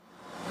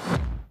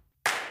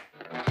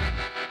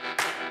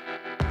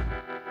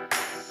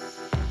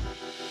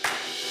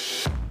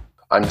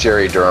I'm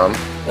Jerry Durham.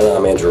 And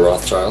I'm Andrew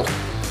Rothschild.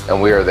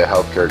 And we are the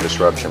Healthcare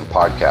Disruption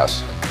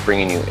Podcast,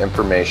 bringing you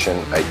information,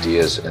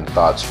 ideas, and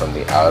thoughts from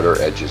the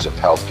outer edges of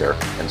healthcare,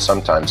 and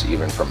sometimes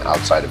even from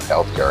outside of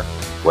healthcare,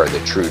 where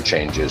the true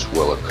changes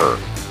will occur.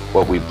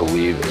 What we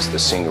believe is the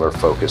singular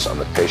focus on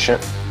the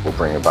patient will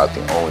bring about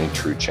the only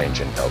true change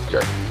in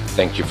healthcare.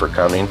 Thank you for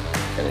coming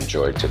and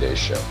enjoy today's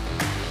show.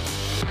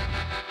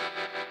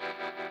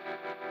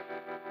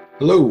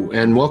 Hello,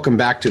 and welcome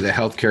back to the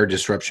Healthcare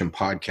Disruption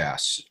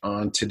Podcast.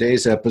 On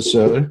today's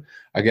episode,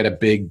 I got a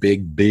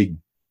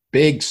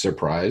big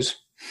surprise.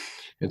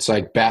 It's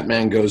like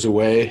Batman goes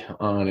away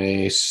on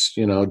a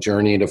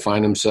journey to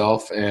find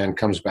himself and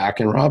comes back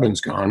and Robin's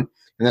gone.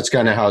 And that's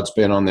kind of how it's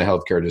been on the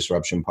Healthcare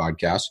Disruption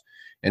Podcast.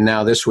 And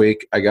now this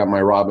week, I got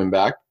my Robin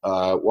back.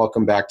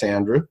 Welcome back to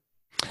Andrew.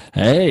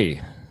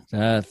 Hey,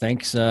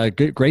 thanks.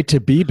 Great to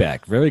be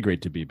back. Very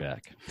great to be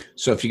back.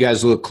 So if you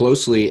guys look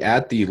closely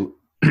at the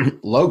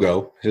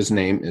logo, his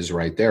name is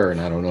right there.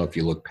 And I don't know if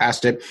you look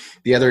past it.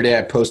 The other day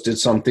I posted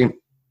something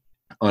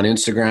on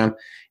Instagram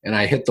and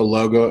I hit the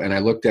logo and I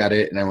looked at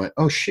it and I went,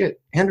 oh shit,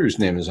 Andrew's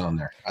name is on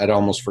there. I'd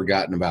almost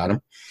forgotten about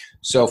him.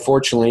 So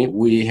fortunately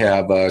we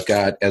have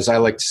got, as I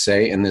like to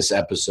say, and this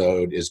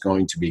episode is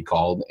going to be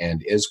called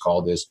and is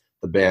called is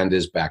The Band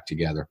is Back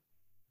Together.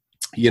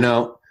 You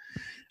know,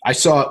 I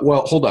saw,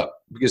 well, hold up,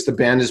 because the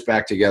band is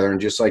back together,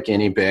 and just like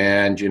any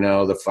band, you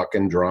know, the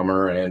fucking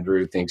drummer,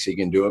 Andrew, thinks he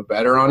can do it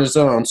better on his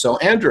own. So,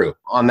 Andrew,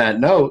 on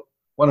that note,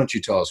 why don't you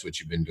tell us what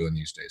you've been doing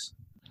these days?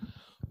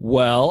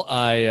 Well,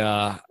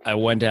 I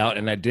went out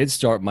and I did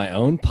start my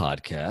own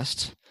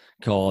podcast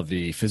called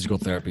the Physical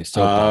Therapy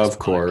Soapbox Of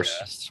course.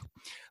 Podcast.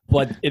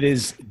 But it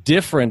is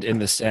different in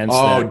the sense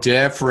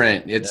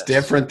different. It's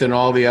different than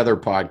all the other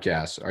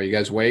podcasts. Are you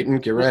guys waiting?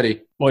 Get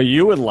ready. Well,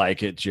 you would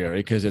like it, Jerry,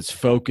 because it's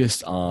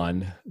focused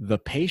on the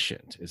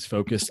patient. It's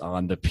focused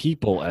on the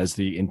people as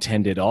the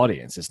intended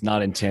audience. It's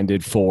not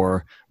intended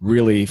for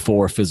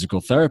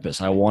physical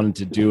therapists. I wanted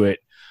to do it,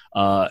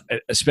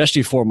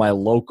 especially for my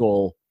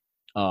local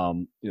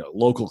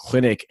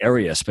clinic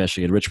area,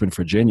 especially in Richmond,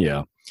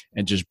 Virginia,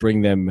 and just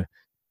bring them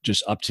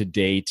just up to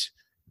date,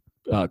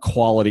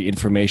 quality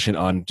information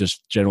on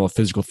just general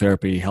physical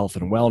therapy, health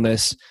and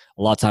wellness.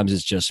 A lot of times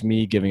it's just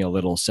me giving a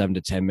little 7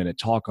 to 10 minute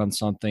talk on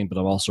something, but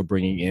I'm also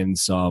bringing in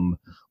some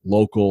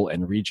local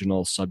and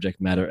regional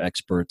subject matter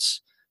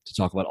experts to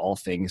talk about all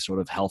things sort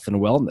of health and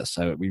wellness.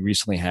 We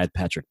recently had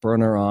Patrick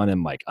Berner on and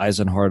Mike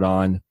Eisenhardt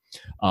on.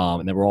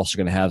 And then we're also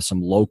going to have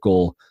some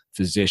local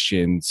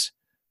physicians,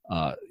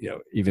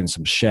 even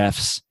some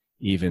chefs,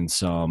 even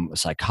some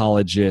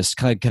psychologists,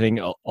 kind of getting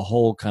a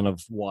whole kind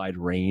of wide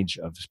range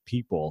of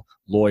people,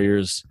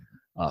 lawyers,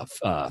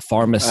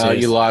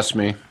 pharmacists. You lost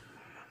me.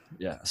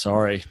 Yeah,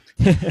 sorry.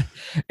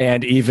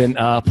 And even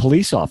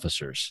police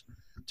officers.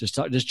 Just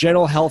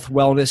general health,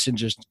 wellness, and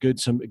just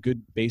some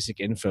good basic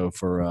info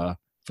for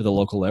the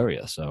local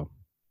area. So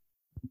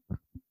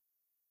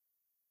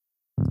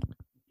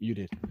you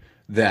did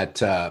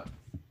that.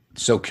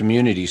 So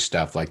community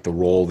stuff, like the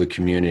role the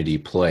community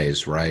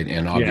plays, right?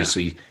 And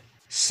obviously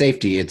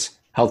safety, it's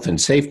health and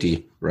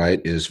safety,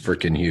 right, is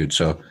freaking huge.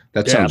 So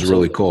that sounds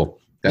really cool.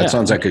 That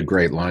sounds like a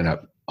great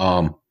lineup.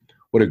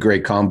 What a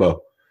great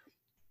combo.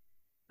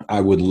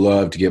 I would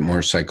love to get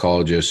more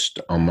psychologists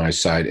on my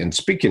side. And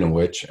speaking of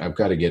which, I've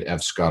got to get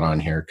F. Scott on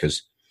here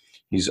because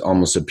he's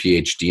almost a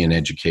PhD in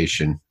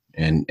education.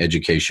 And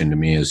education to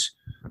me is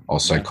all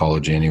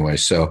psychology anyway.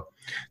 So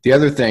the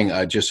other thing,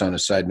 just on a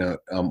side note,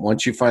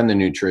 once you find the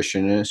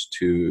nutritionist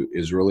who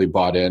is really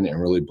bought in and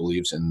really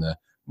believes in the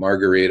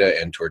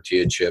margarita and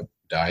tortilla chip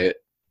diet,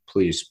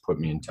 please put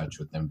me in touch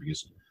with them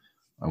because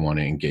I want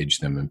to engage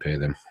them and pay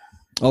them.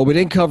 Oh, we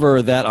didn't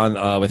cover that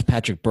on with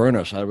Patrick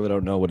Berner, so I really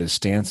don't know what his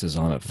stance is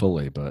on it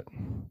fully. But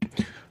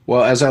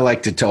well, as I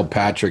like to tell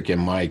Patrick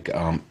and Mike,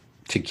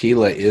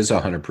 tequila is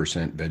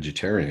 100%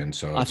 vegetarian.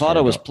 So I thought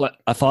it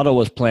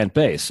was plant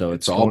based. So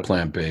it's all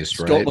plant based,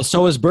 right? Well,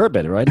 so is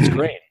bourbon, right? It's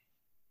great.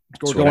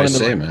 That's what I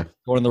say, man.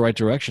 Going in the right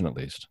direction, at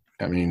least.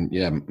 I mean,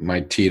 yeah,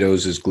 my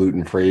Tito's is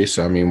gluten-free.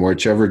 So, I mean,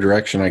 whichever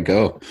direction I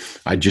go,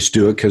 I just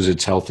do it because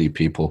it's healthy,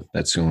 people.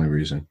 That's the only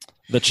reason.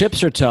 The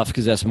chips are tough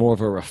because that's more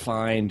of a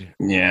refined.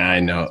 Yeah, I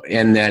know.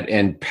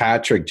 And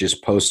Patrick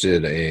just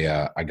posted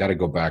I got to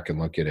go back and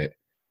look at it.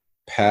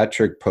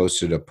 Patrick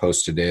posted a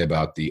post today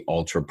about the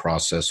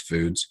ultra-processed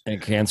foods.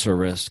 And cancer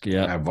risk,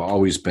 yeah. I've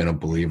always been a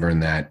believer in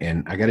that.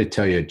 And I got to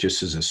tell you,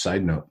 just as a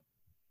side note,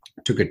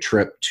 I took a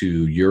trip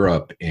to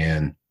Europe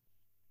in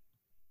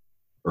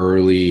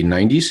early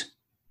 90s.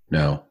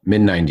 No,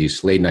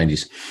 mid-90s, late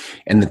 90s.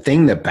 And the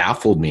thing that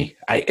baffled me,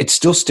 it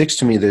still sticks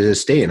to me to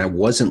this day, and I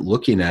wasn't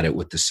looking at it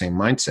with the same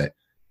mindset.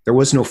 There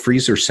was no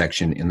freezer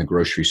section in the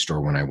grocery store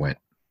when I went,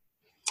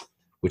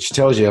 which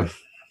tells you,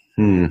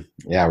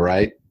 yeah,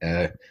 right?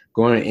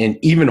 Going and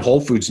even Whole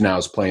Foods now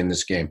is playing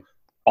this game.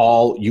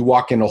 You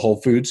walk into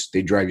Whole Foods,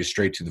 they drive you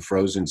straight to the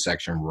frozen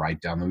section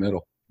right down the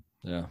middle.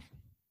 Yeah.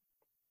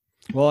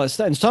 Well,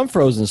 and some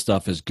frozen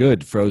stuff is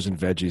good. Frozen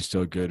veggies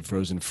still good.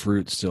 Frozen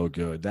fruit still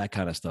good. That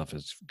kind of stuff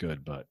is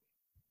good, but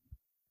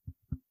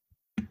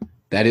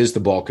that is the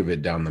bulk of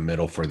it down the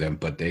middle for them,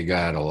 but they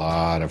got a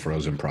lot of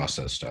frozen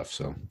processed stuff.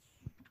 So,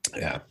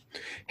 yeah.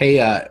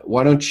 Hey,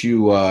 why don't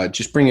you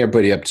just bring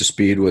everybody up to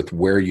speed with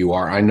where you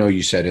are? I know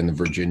you said in the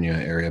Virginia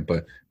area,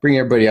 but bring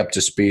everybody up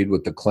to speed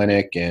with the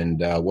clinic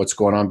and what's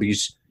going on.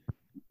 Because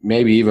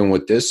maybe even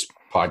with this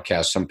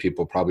podcast, some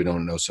people probably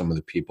don't know some of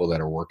the people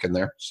that are working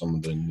there, some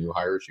of the new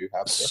hires you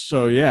have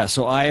there.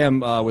 So I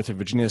am with the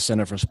Virginia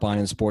Center for Spine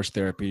and Sports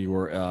Therapy.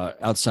 We're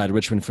outside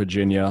Richmond,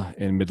 Virginia,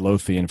 in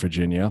Midlothian,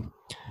 Virginia.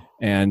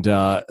 And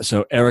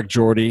so Eric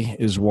Jordy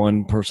is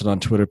one person on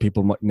Twitter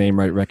people name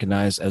might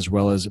recognize, as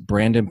well as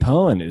Brandon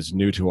Poen is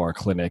new to our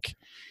clinic.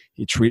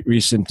 He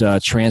recent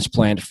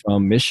transplant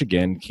from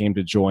Michigan came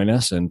to join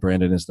us, and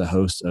Brandon is the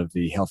host of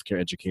the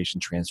Healthcare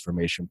Education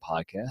Transformation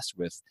podcast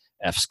with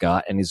F.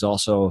 Scott, and he's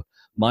also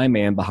my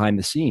man behind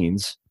the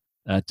scenes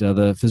at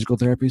the Physical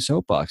Therapy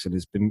Soapbox, and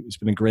it's been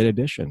a great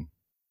addition.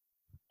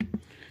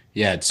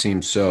 Yeah, it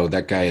seems so.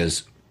 That guy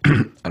is,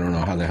 I don't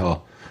know how the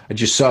hell. I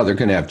just saw they're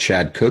going to have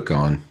Chad Cook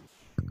on.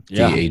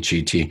 Yeah.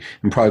 DHET,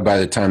 and probably by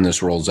the time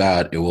this rolls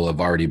out, it will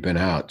have already been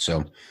out.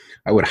 So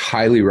I would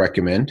highly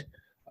recommend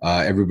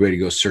everybody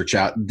go search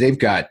out. They've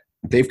got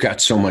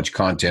so much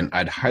content.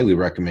 I'd highly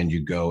recommend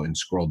you go and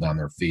scroll down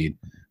their feed.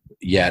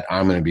 Yet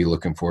I'm going to be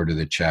looking forward to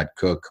the Chad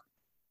Cook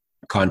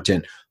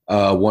content.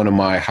 One of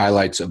my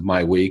highlights of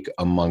my week,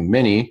 among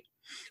many,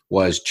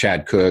 was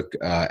Chad Cook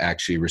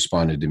actually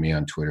responded to me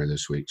on Twitter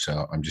this week.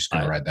 So I'm just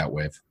going to ride that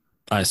wave.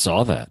 I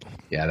saw that.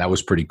 Yeah, that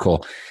was pretty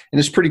cool. And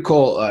it's pretty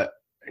cool.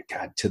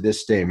 God, to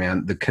this day,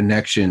 man, the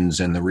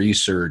connections and the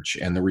research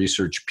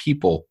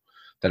people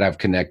that I've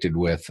connected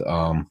with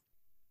that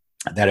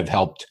have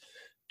helped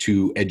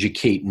to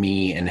educate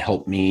me and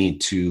help me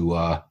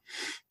to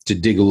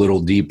dig a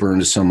little deeper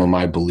into some of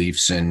my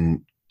beliefs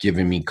and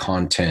giving me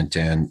content.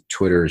 And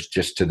Twitter is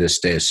just to this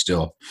day is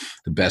still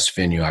the best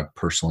venue I've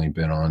personally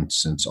been on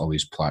since all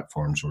these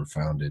platforms were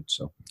founded.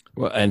 So,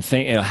 well, and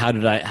how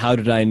did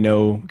I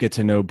get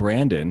to know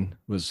Brandon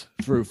was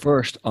through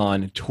first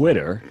on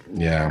Twitter.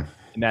 Yeah.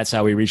 And that's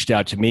how he reached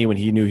out to me when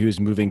he knew he was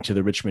moving to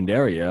the Richmond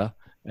area.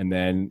 And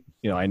then,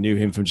 I knew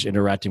him from just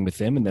interacting with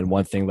him. And then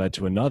one thing led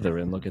to another.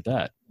 And look at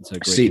that. It's a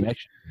great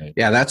connection. Right?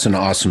 Yeah, that's an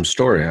awesome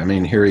story. I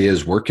mean, here he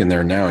is working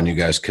there now, and you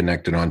guys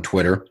connected on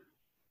Twitter,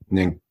 and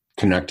then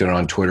connected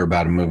on Twitter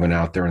about him moving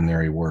out there, and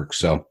there he works.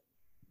 So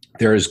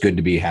there is good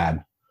to be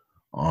had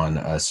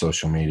on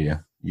social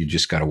media. You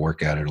just got to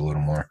work at it a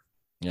little more.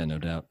 Yeah, no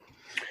doubt.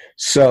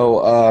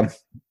 So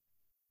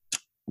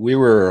we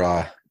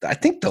were I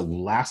think the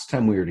last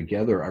time we were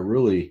together, I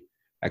really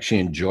actually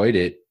enjoyed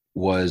it.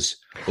 Was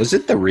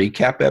it the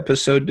recap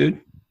episode,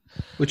 dude?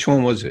 Which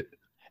one was it?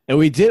 And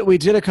we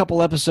did a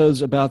couple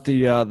episodes about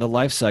the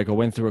life cycle.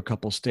 Went through a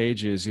couple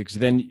stages.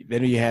 Then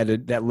you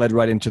had that led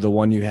right into the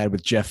one you had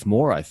with Jeff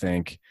Moore, I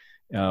think,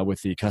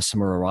 with the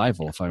customer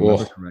arrival, if I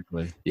remember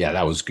correctly. Yeah,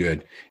 that was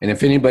good. And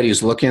if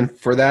anybody's looking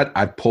for that,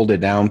 I pulled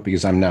it down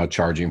because I'm now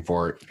charging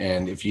for it.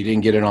 And if you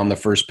didn't get it on the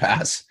first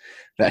pass,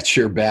 that's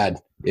your bad.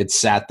 It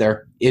sat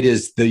there. It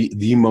is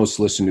the most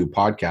listened to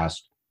podcast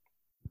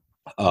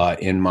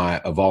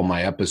of all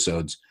my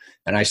episodes.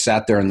 And I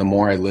sat there, and the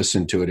more I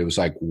listened to it, it was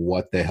like,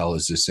 what the hell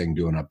is this thing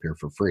doing up here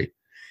for free?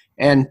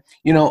 And,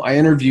 I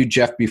interviewed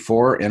Jeff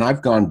before, and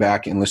I've gone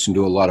back and listened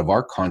to a lot of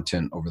our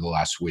content over the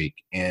last week.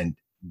 And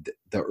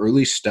the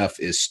early stuff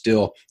is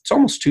it's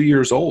almost 2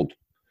 years old.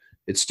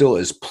 It's still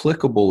as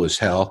applicable as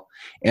hell.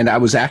 And I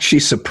was actually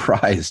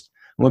surprised.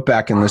 I went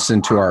back and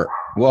listened to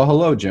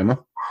hello, Gemma.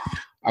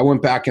 I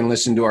went back and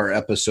listened to our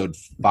episode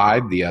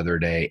 5 the other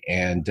day,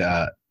 and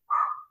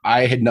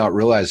I had not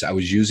realized I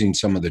was using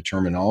some of the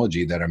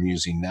terminology that I'm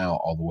using now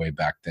all the way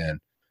back then.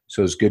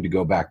 So it's good to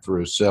go back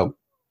through. So,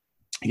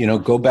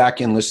 go back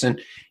and listen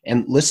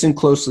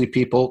closely,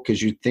 people,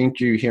 because you think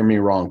you hear me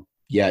wrong.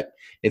 Yet,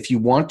 if you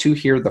want to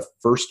hear the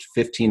first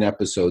 15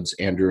 episodes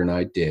Andrew and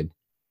I did,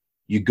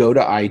 you go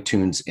to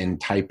iTunes and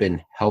type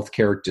in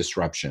healthcare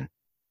disruption,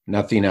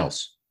 nothing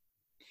else.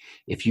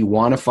 If you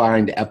want to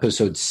find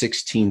episodes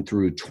 16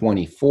 through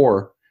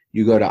 24,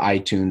 you go to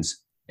iTunes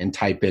and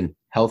type in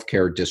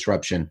Healthcare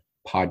Disruption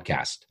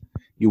Podcast.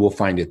 You will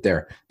find it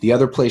there. The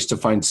other place to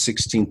find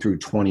 16 through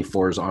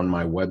 24 is on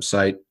my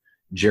website,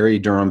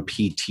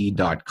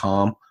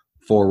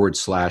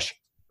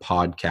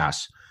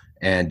 jerrydurhampt.com/podcast.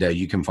 And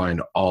you can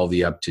find all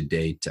the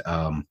up-to-date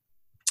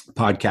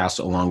podcasts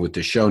along with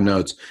the show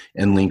notes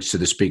and links to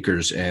the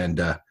speakers. And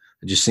I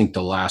just think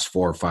the last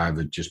 4 or 5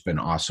 have just been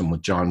awesome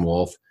with John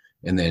Wolf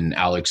and then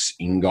Alex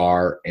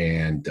Ingar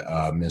and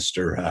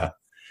Mr.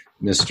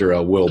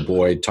 Will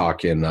Boyd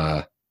talking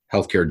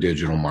healthcare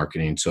digital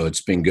marketing. So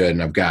it's been good.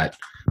 And I've got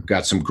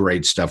some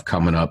great stuff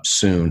coming up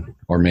soon,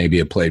 or maybe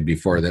it played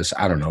before this.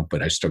 I don't know,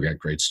 but I still got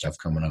great stuff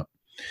coming up.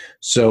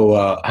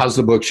 So how's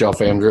the bookshelf,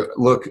 Andrew?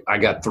 Look, I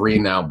got 3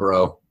 now,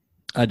 bro.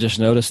 I just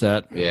noticed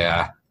that.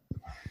 Yeah.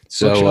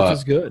 So bookshelf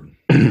is good.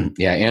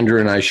 Yeah. Andrew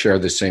and I share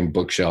the same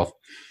bookshelf,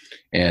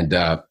 and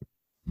I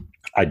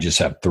just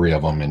have 3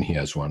 of them and he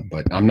has 1,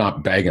 but I'm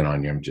not bagging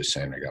on you. I'm just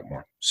saying I got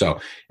more. So,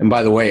 and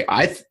by the way,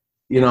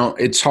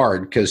 it's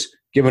hard because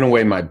giving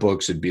away my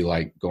books would be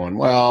like going,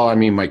 well, I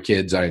mean, my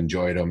kids, I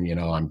enjoyed them,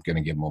 I'm going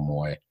to give them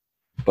away.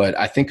 But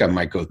I think I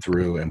might go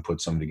through and put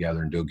some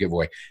together and do a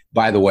giveaway.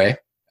 By the way,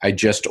 I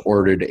just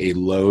ordered a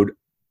load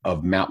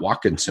of Matt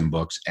Watkinson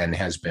books and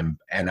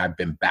I've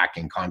been back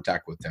in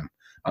contact with him.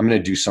 I'm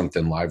going to do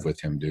something live with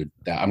him, dude.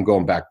 I'm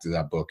going back to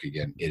that book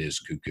again. It is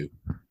cuckoo.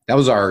 That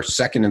was our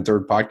second and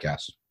third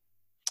podcast.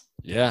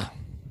 Yeah.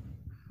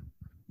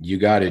 You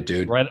got it,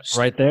 dude.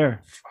 Right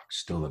there. Fuck,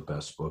 still the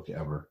best book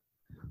ever.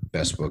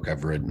 Best book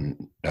I've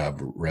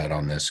read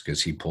on this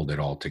because he pulled it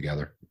all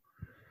together.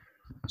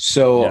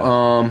 So,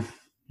 yeah.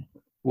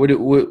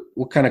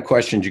 What kind of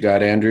questions you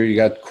got, Andrew? You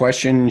got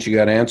questions? You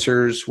got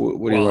answers?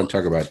 What do you want to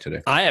talk about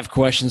today? I have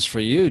questions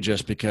for you,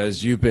 just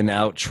because you've been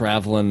out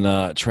traveling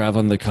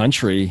the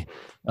country.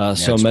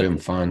 It's been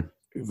fun.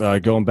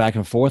 Going back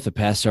and forth the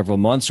past several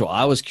months. So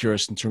I was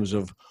curious in terms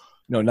of,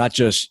 not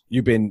just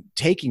you've been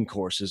taking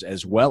courses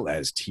as well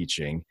as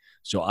teaching.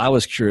 So I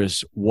was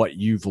curious what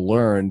you've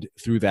learned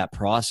through that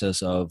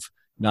process of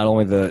not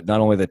only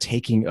the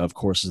taking of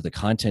courses, the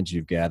content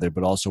you've gathered,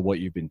 but also what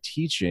you've been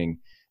teaching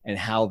and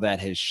how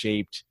that has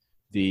shaped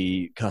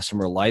the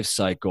customer life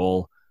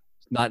cycle.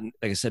 Not,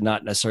 like I said,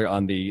 not necessarily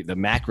on the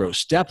macro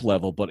step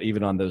level, but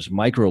even on those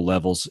micro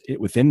levels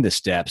within the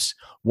steps.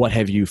 What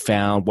have you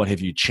found? What have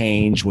you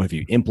changed? What have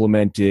you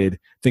implemented?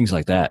 Things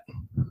like that.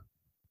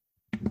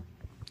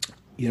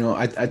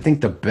 I think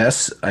the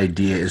best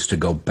idea is to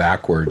go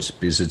backwards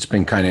because it's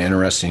been kind of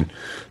interesting.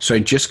 So I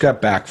just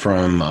got back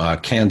from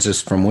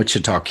from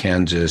Wichita,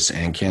 Kansas,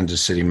 and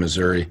Kansas City,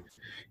 Missouri.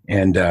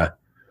 And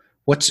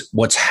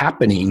what's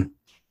happening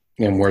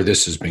and where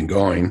this has been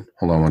going.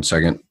 Hold on one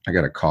second. I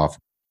got a cough.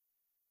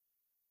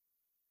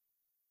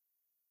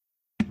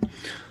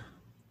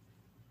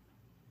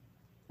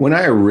 When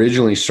I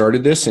originally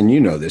started this, and you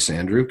know this,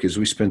 Andrew, because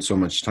we spent so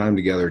much time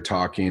together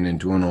talking and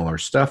doing all our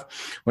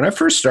stuff. When I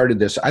first started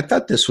this, I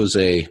thought this was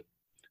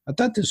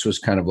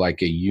kind of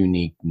like a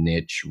unique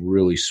niche,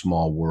 really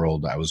small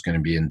world I was going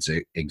to be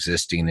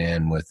existing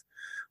in with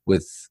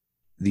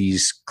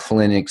these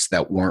clinics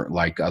that weren't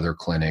like other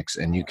clinics.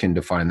 And you can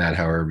define that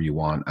however you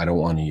want. I don't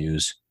want to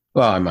use,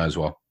 well, I might as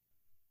well.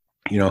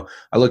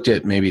 I looked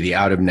at maybe the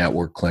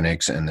out-of-network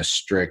clinics and the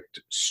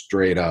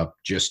straight up,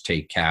 just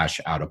take cash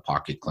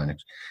out-of-pocket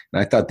clinics.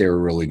 And I thought they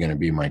were really going to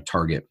be my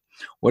target.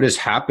 What has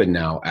happened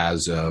now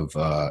as of,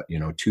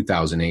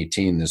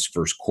 2018, this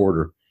first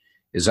quarter,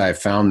 is I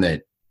found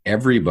that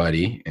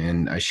everybody,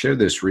 and I shared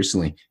this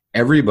recently,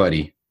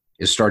 everybody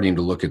is starting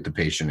to look at the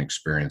patient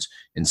experience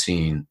and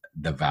seeing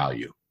the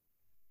value.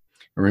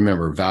 And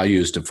remember, value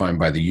is defined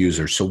by the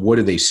user. So what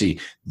do they see?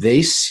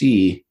 They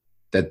see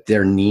that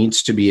there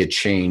needs to be a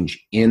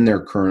change in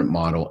their current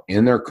model,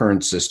 in their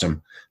current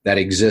system that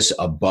exists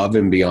above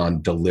and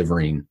beyond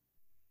delivering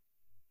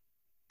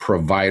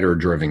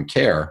provider-driven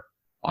care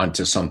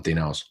onto something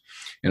else.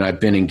 And I've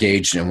been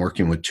engaged in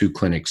working with 2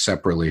 clinics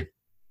separately,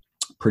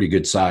 pretty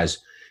good size.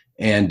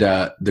 And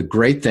the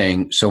great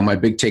thing, so my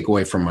big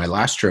takeaway from my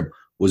last trip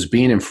was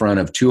being in front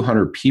of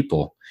 200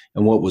 people.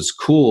 And what was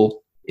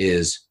cool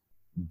is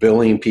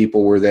billing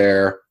people were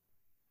there,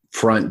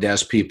 front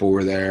desk people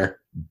were there,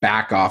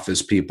 back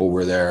office people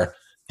were there,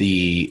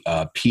 the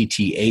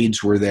PT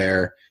aides were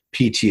there,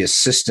 PT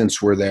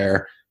assistants were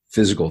there,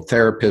 physical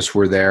therapists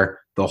were there,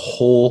 the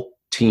whole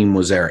team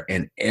was there,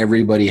 and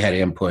everybody had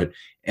input,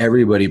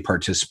 everybody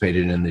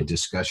participated in the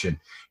discussion.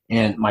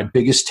 And my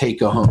biggest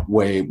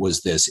takeaway was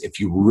this: if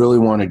you really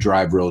want to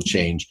drive real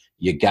change,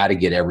 you got to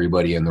get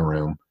everybody in the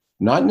room.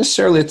 Not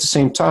necessarily at the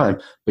same time,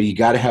 but you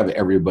got to have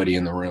everybody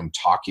in the room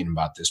talking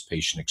about this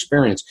patient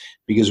experience,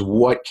 because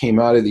what came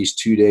out of these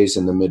 2 days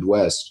in the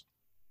Midwest,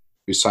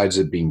 besides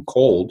it being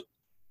cold,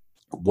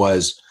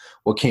 was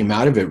what came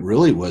out of it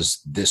really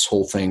was this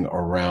whole thing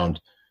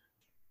around,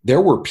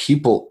 there were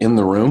people in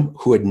the room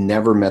who had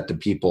never met the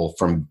people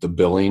from the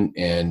billing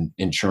and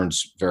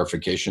insurance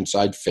verification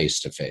side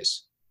face to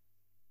face,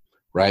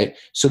 right?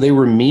 So they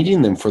were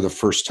meeting them for the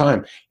first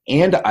time.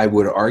 And I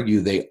would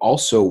argue they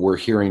also were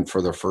hearing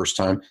for the first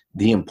time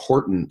the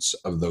importance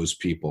of those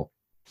people,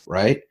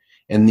 right?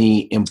 And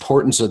the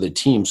importance of the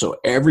team. So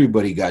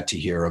everybody got to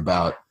hear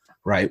about,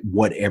 right,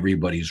 what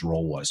everybody's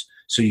role was.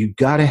 So you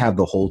got to have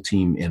the whole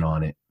team in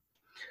on it.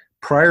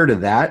 Prior to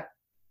that,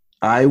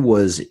 I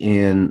was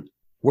in,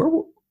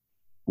 what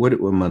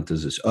month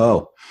is this?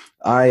 Oh,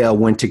 I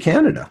went to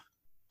Canada.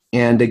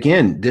 And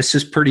again, this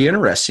is pretty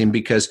interesting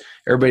because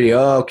everybody,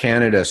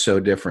 Canada's so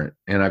different.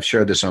 And I've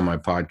shared this on my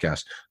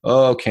podcast.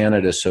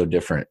 Canada's so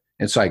different.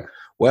 It's like,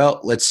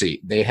 well, let's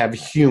see. They have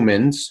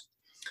humans.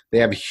 They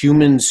have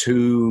humans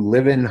who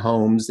live in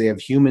homes. They have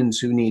humans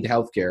who need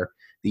healthcare.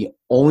 The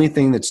only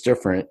thing that's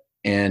different,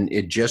 and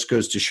it just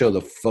goes to show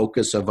the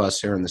focus of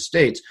us here in the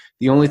States,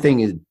 the only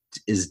thing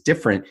is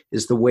different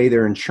is the way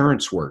their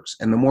insurance works.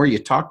 And the more you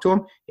talk to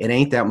them, it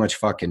ain't that much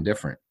fucking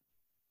different.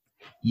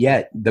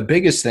 Yet the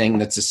biggest thing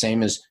that's the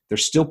same is they're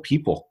still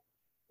people.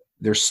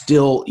 They're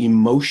still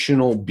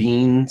emotional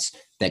beings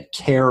that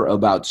care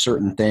about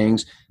certain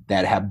things,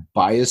 that have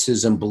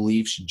biases and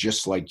beliefs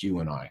just like you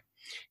and I.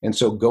 And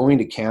so going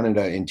to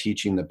Canada and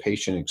teaching the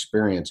patient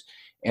experience,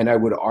 and I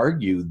would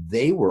argue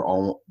they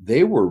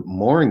were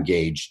more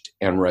engaged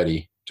and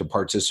ready to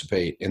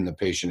participate in the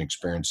patient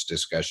experience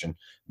discussion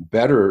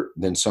better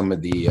than some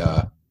of the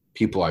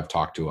people I've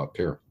talked to up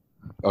here,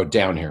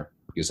 down here,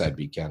 because that'd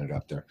be Canada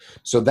up there.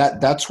 So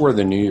that's where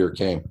the new year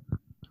came.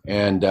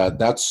 And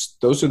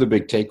those are the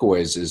big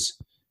takeaways, is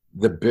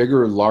the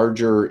bigger,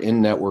 larger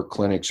in-network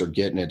clinics are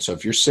getting it. So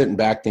if you're sitting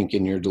back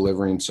thinking you're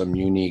delivering some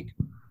unique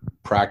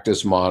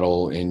practice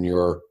model in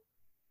your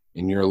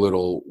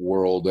little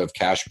world of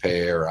cash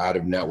pay or out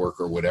of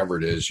network or whatever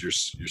it is, you're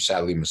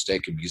sadly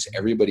mistaken, because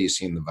everybody is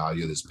seeing the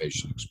value of this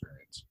patient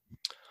experience.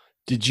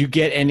 Did you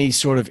get any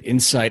sort of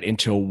insight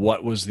into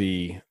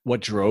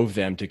what drove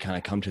them to kind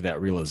of come to that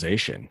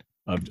realization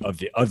of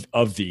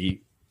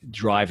the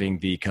driving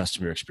the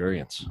customer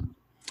experience?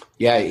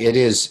 Yeah,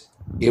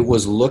 it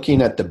was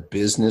looking at the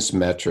business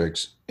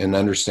metrics and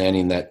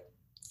understanding that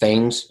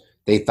things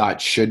they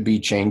thought should be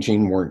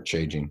changing weren't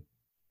changing.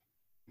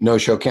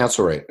 No-show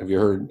cancel rate. Have you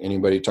heard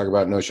anybody talk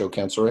about no-show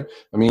cancel rate?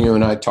 I mean, you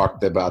and I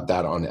talked about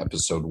that on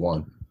episode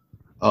 1.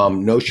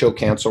 No-show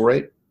cancel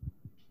rate,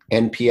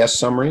 NPS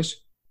summaries,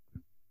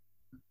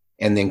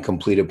 and then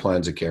completed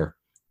plans of care.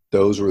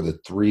 Those were the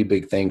 3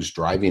 big things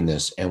driving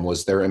this, and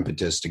was their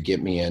impetus to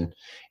get me in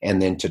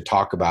and then to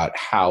talk about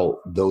how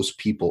those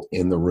people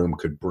in the room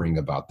could bring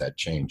about that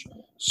change.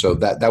 So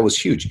that was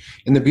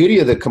huge. And the beauty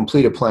of the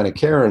completed plan of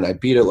care, and I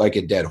beat it like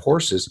a dead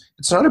horse, is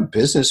it's not a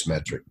business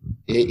metric.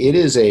 It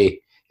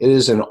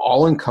is an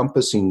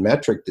all-encompassing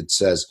metric that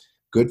says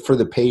good for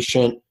the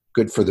patient,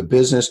 good for the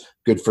business,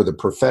 good for the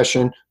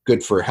profession,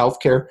 good for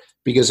healthcare,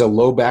 because a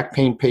low back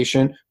pain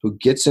patient who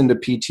gets into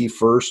PT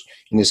first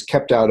and is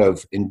kept out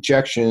of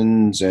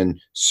injections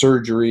and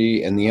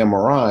surgery and the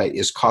MRI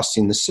is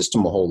costing the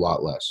system a whole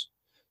lot less.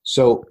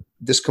 So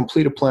this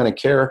completed plan of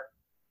care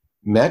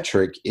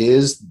metric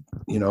is,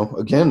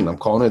 again, I'm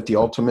calling it the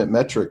ultimate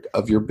metric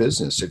of your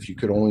business if you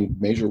could only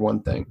measure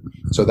one thing.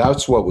 So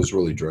that's what was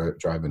really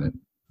driving it.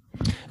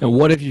 And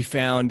what have you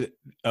found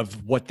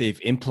of what they've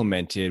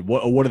implemented?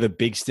 What are the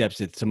big steps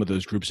that some of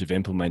those groups have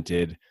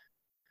implemented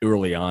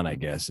early on, I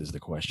guess, is the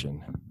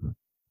question.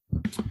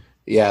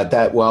 Yeah,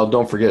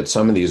 don't forget,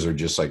 some of these are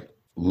just like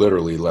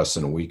literally less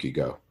than a week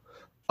ago.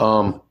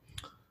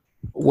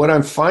 What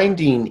I'm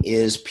finding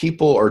is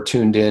people are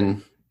tuned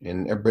in,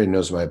 and everybody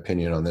knows my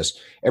opinion on this.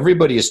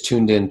 Everybody is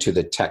tuned in to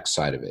the tech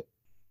side of it,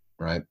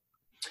 right?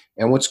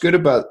 And what's good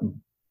about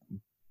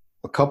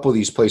a couple of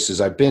these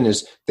places I've been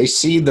is they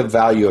see the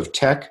value of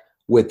tech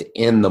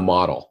within the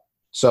model.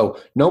 So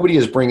nobody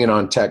is bringing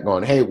on tech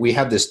going, hey, we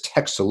have this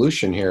tech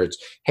solution here. It's,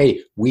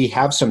 hey, we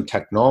have some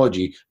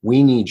technology.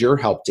 We need your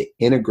help to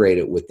integrate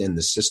it within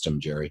the system,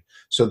 Jerry.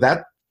 So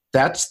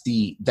that's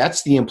the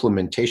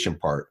implementation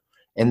part.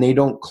 And they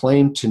don't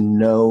claim to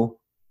know,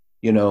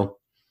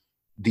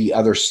 the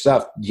other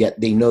stuff, yet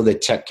they know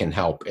that tech can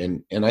help.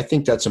 And I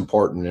think that's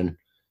important. And,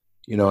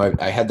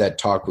 I had that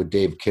talk with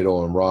Dave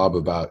Kittle and Rob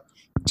about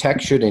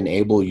tech should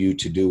enable you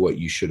to do what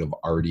you should have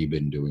already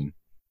been doing.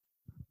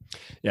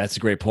 Yeah, that's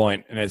a great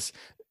point. And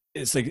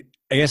it's like,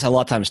 I guess a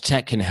lot of times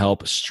tech can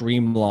help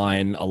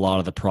streamline a lot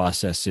of the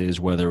processes,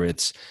 whether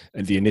it's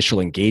the initial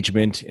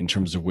engagement in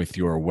terms of with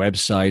your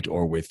website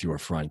or with your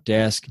front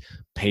desk,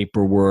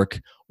 paperwork,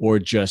 or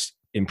just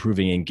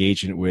improving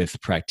engagement with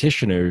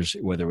practitioners,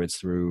 whether it's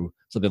through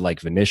something like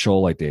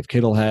Vinicial, like Dave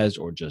Kittle has,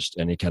 or just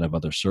any kind of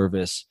other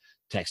service,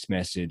 text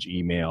message,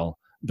 email,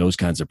 those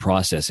kinds of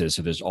processes.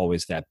 So there's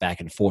always that back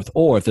and forth.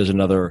 Or if there's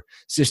another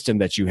system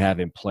that you have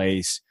in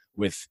place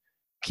with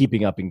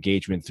keeping up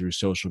engagement through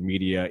social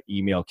media,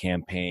 email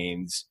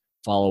campaigns,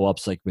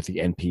 follow-ups like with the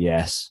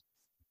NPS.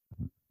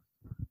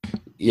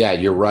 Yeah,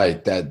 you're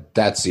right.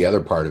 That's the other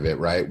part of it,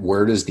 right?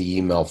 Where does the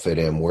email fit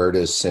in? Where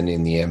does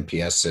sending the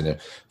NPS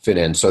fit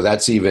in? So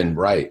that's even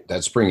right.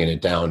 That's bringing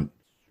it down,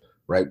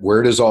 right?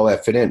 Where does all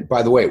that fit in?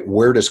 By the way,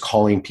 where does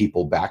calling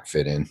people back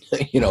fit in?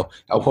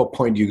 At what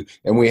point do you,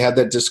 and we had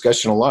that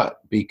discussion a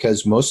lot,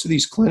 because most of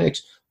these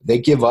clinics, they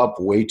give up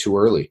way too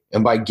early.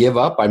 And by give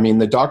up, I mean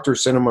the doctor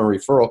sent them a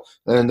referral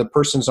and the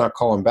person's not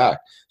calling back.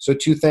 So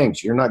 2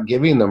 things, you're not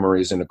giving them a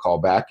reason to call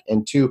back.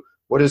 And 2,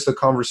 what is the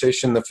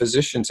conversation the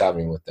physician's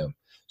having with them?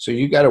 So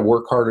you got to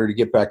work harder to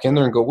get back in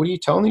there and go, what are you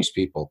telling these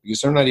people?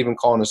 Because they're not even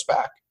calling us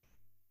back,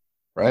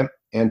 right?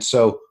 And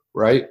so,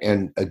 right,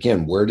 and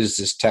again, where does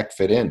this tech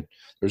fit in?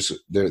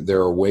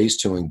 There are ways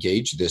to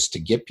engage this to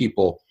get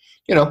people,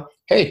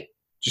 hey,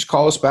 just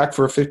call us back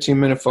for a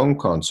 15-minute phone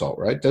consult,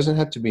 right? It doesn't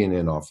have to be an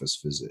in-office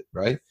visit,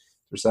 right?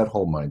 There's that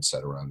whole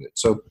mindset around it.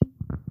 So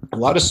a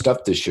lot of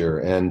stuff this year.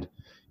 And,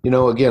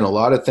 again, a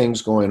lot of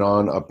things going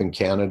on up in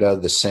Canada,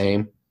 the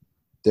same.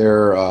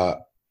 Their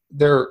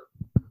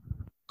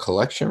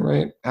collection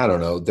rate, I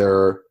don't know,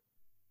 their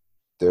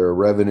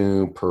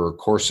revenue per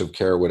course of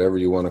care, whatever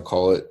you want to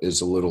call it,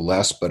 is a little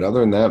less. But other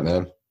than that,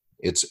 man,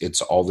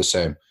 it's all the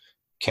same.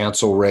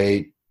 Cancel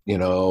rate,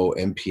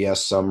 NPS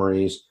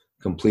summaries,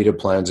 completed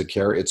plans of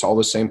care. It's all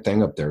the same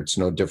thing up there. It's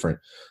no different.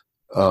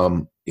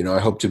 I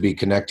hope to be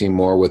connecting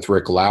more with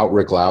Rick Lau.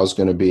 Rick Lau is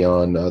going to be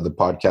on the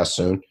podcast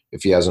soon,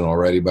 if he hasn't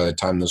already by the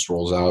time this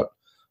rolls out.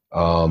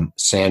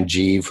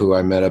 Sanjeev, who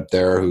I met up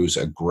there, who's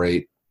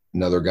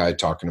another guy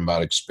talking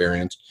about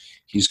experience.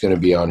 He's going to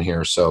be on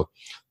here. So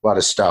a lot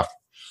of stuff.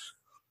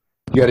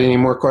 You got any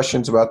more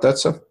questions about that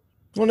stuff?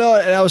 Well, no,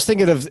 and I was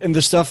thinking of in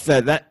the stuff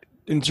that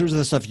in terms of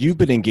the stuff you've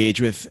been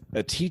engaged with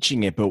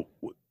teaching it, but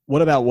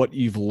what about what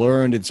you've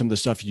learned and some of the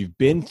stuff you've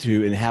been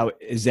through, and how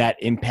is that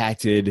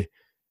impacted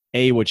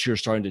what you're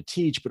starting to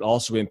teach, but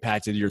also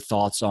impacted your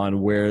thoughts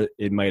on where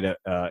it might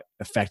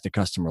affect the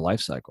customer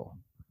life cycle?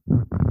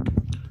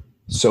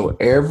 So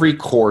every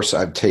course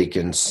I've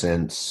taken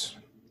since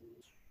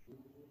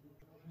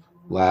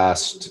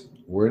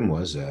when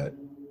was that?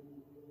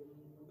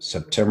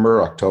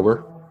 September,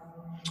 October,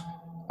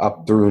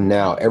 up through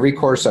now, every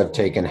course I've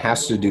taken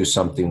has to do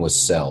something with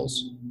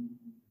sales,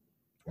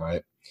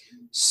 right?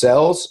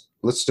 Sales,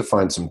 let's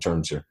define some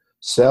terms here.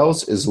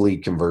 Sales is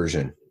lead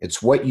conversion.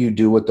 It's what you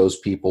do with those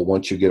people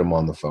once you get them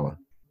on the phone,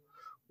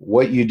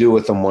 what you do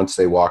with them once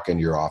they walk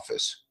into your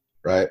office,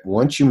 right?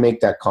 Once you make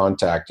that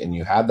contact and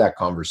you have that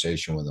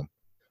conversation with them,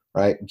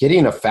 right?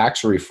 Getting a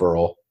fax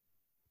referral,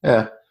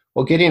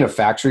 getting a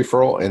fax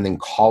referral and then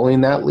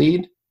calling that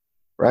lead,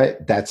 right?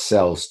 That's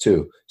sales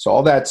too. So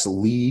all that's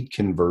lead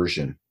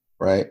conversion,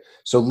 right?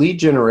 So lead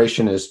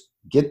generation is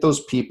get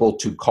those people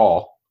to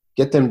call,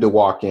 get them to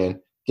walk in,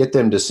 get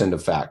them to send a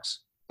fax.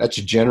 That's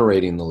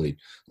generating the lead.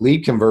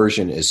 Lead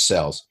conversion is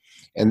sales.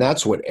 And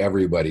that's what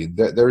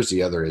there's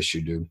the other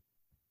issue, dude.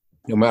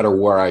 No matter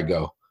where I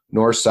go,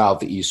 north,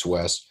 south, east,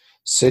 west,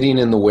 sitting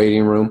in the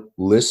waiting room,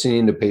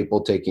 listening to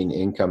people taking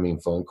incoming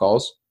phone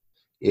calls,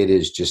 it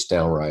is just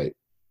downright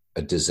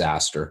a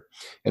disaster.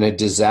 And a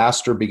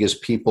disaster because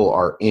people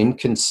are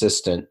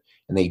inconsistent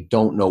and they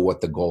don't know what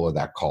the goal of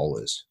that call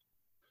is.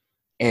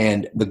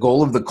 And the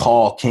goal of the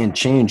call can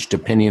change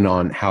depending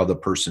on how the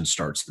person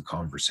starts the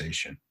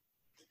conversation.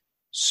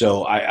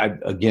 So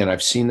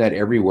I've seen that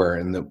everywhere.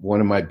 And one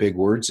of my big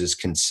words is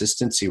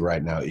consistency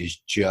right now is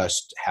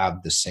just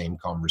have the same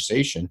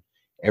conversation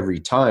every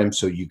time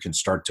so you can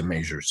start to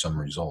measure some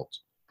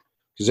results.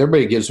 Because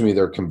everybody gives me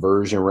their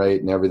conversion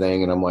rate and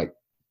everything. And I'm like,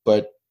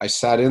 but I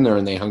sat in there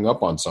and they hung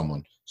up on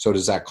someone. So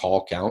does that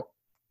call count?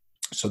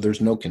 So there's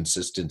no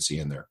consistency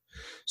in there.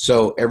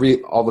 So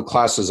all the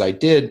classes I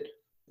did,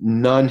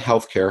 none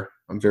healthcare.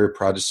 I'm very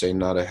proud to say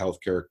not a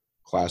healthcare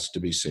class to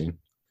be seen.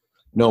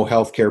 No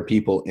healthcare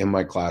people in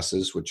my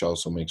classes, which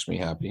also makes me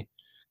happy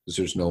because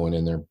there's no one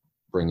in there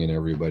bringing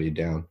everybody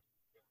down.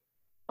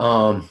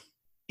 I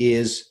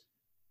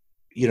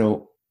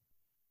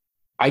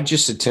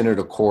just attended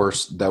a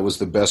course that was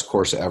the best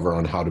course ever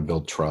on how to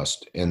build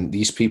trust. And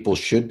these people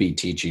should be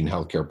teaching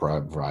healthcare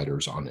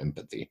providers on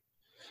empathy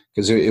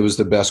because it was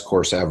the best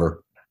course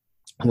ever.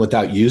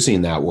 Without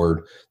using that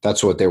word,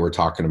 that's what they were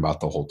talking about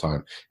the whole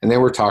time. And they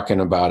were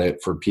talking about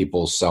it for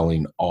people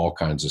selling all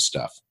kinds of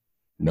stuff.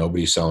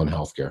 Nobody's selling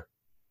healthcare.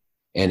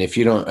 And if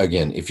you don't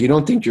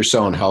think you're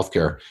selling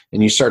healthcare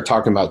and you start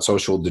talking about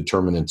social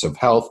determinants of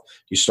health,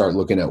 you start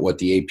looking at what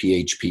the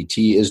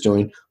APHPT is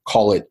doing,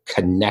 call it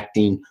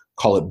connecting,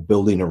 call it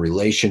building a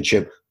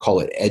relationship, call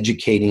it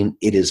educating.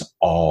 It is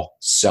all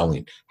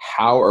selling.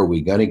 How are we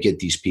going to get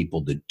these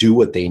people to do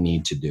what they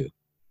need to do?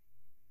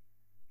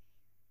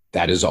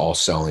 That is all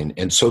selling.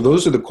 And so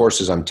those are the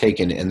courses I'm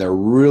taking, and they're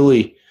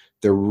really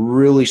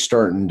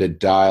starting to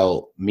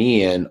dial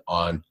me in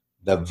on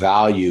the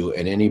value.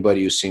 And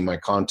anybody who's seen my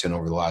content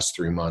over the last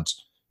 3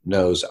 months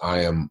knows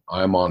I'm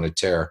on a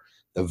tear.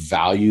 The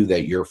value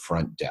that your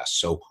front desk.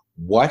 So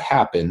what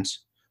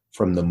happens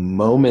from the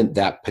moment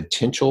that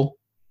potential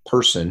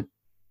person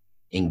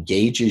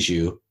engages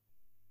you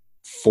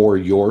for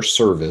your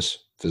service,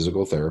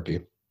 physical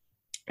therapy,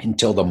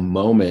 until the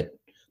moment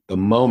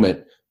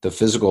the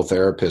physical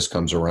therapist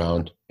comes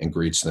around and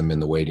greets them in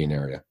the waiting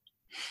area,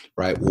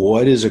 right?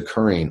 What is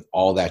occurring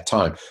all that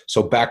time?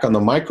 So back on the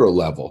micro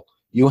level,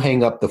 you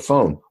hang up the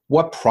phone.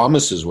 What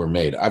promises were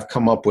made? I've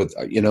come up with,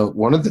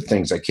 one of the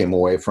things I came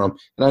away from,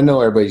 and I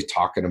know everybody's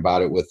talking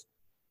about it with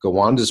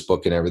Gawanda's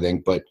book and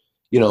everything, but,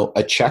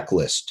 a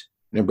checklist.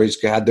 And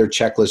everybody's had their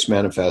checklist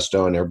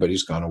manifesto and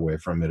everybody's gone away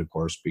from it, of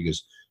course,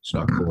 because it's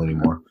not cool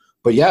anymore.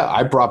 But yeah,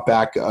 I brought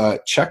back a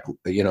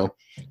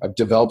I've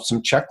developed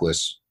some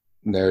checklists.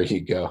 There you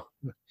go.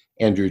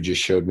 Andrew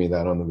just showed me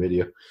that on the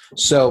video.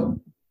 So,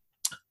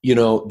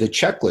 the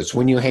checklist,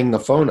 when you hang the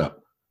phone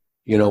up,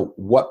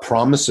 what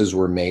promises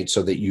were made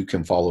so that you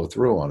can follow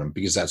through on them,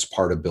 because that's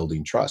part of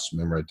building trust.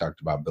 Remember, I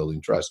talked about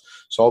building trust.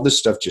 So all this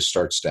stuff just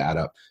starts to add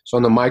up. So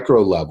on the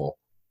micro level,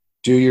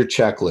 do your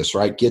checklist,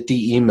 right? Get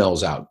the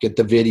emails out, get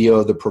the video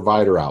of the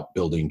provider out,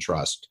 building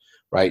trust,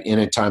 right? In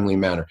a timely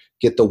manner.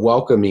 Get the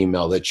welcome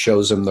email that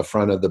shows them the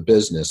front of the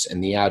business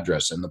and the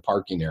address and the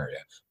parking area,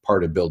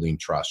 part of building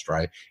trust,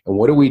 right? And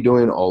what are we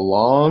doing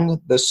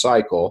along the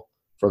cycle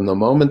from the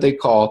moment they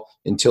call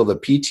until the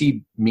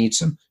PT meets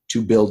them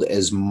to build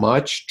as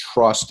much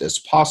trust as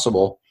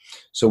possible?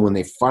 So when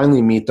they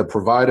finally meet the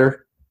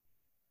provider,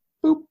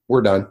 boop,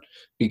 we're done.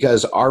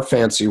 Because our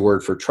fancy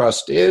word for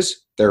trust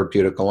is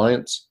therapeutic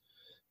alliance.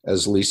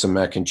 as Lisa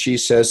McIntyre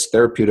says,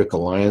 Therapeutic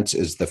Alliance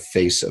is the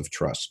face of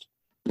trust.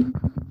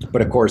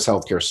 But of course,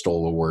 healthcare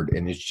stole a word,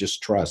 and it's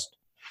just trust.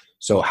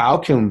 So how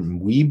can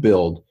we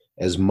build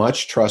as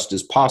much trust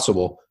as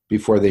possible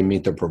before they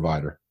meet the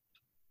provider?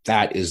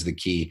 That is the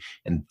key.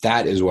 And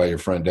that is why your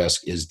front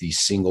desk is the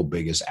single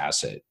biggest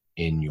asset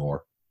in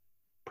your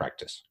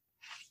practice.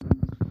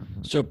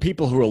 So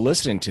people who are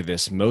listening to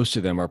this, most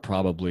of them are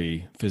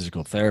probably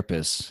physical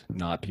therapists,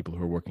 not people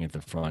who are working at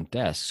the front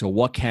desk. So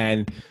what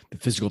can the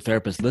physical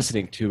therapist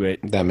listening to it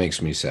that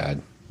makes me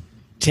sad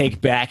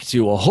take back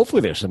to, well,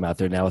 hopefully there's some out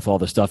there now with all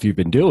the stuff you've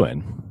been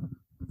doing.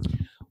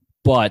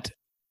 But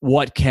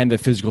what can the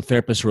physical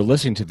therapists who are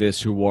listening to this,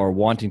 who are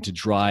wanting to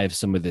drive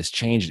some of this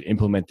change and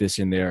implement this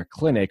in their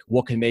clinic,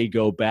 what can they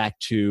go back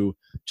to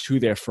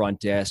their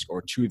front desk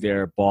or to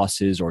their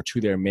bosses or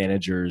to their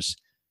managers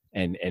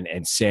and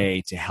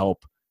say to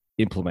help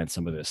implement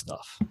some of this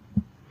stuff?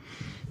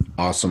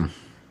 Awesome.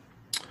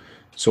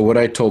 So what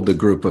I told the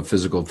group of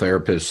physical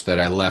therapists that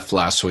I left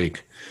last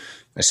week,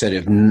 I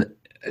said,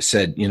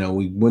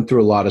 we went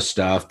through a lot of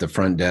stuff. The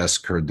front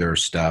desk heard their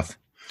stuff.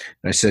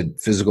 And I said,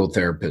 physical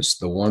therapists,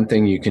 the one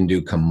thing you can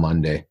do come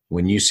Monday,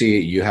 when you see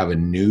you have a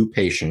new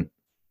patient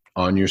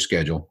on your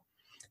schedule,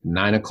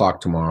 9:00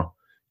 tomorrow,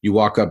 you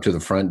walk up to the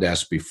front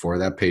desk before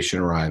that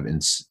patient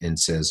arrives and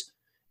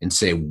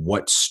say,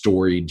 what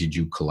story did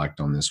you collect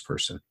on this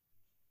person?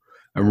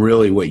 And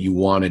really what you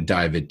want to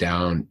dive it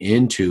down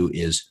into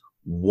is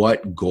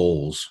what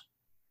goals,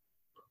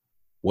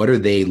 what are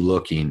they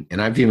looking? And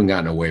I've even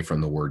gotten away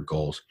from the word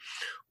goals.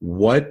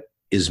 What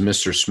is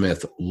Mr.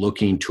 Smith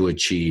looking to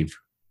achieve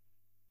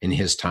in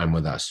his time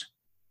with us?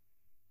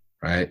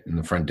 Right? And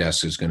the front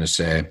desk is going to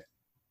say,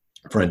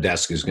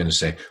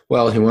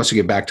 well, he wants to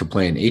get back to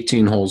playing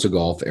 18 holes of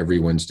golf every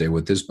Wednesday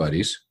with his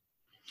buddies.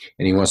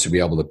 And he wants to be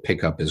able to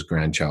pick up his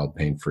grandchild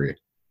pain-free.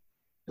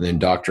 And then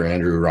Dr.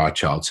 Andrew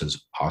Rothschild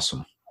says, awesome.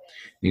 And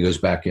he goes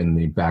back in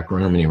the back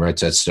room and he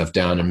writes that stuff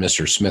down. And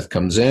Mr. Smith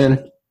comes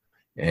in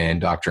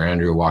and Dr.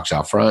 Andrew walks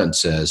out front and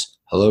says,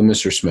 hello,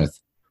 Mr. Smith.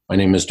 My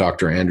name is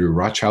Dr. Andrew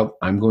Rothschild.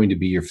 I'm going to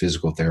be your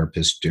physical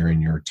therapist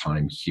during your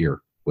time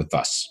here with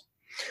us.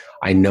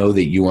 I know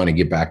that you want to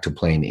get back to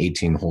playing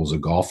 18 holes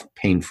of golf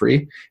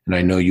pain-free. And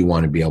I know you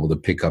want to be able to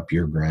pick up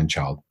your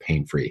grandchild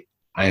pain-free.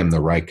 I am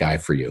the right guy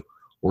for you.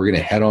 We're going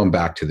to head on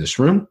back to this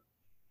room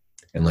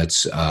and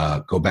let's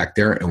go back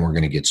there and we're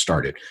going to get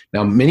started.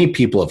 Now, many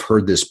people have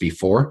heard this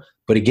before,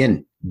 but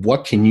again,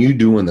 what can you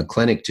do in the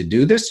clinic to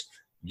do this?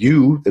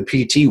 You, the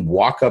PT,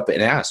 walk up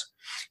and ask.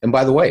 And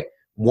by the way,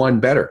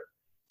 one better,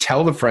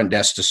 tell the front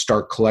desk to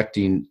start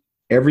collecting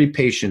every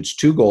patient's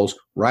 2 goals,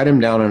 write them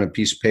down on a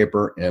piece of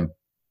paper and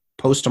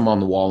post them on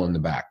the wall in the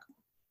back.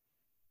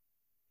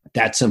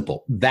 That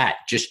simple. That,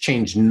 just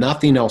change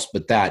nothing else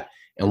but that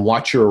and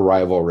watch your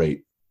arrival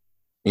rate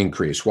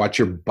increase. Watch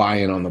your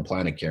buy-in on the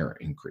plan of care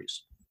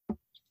increase.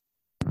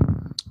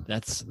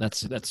 That's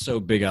so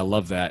big. I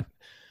love that.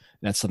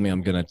 That's something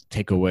I'm going to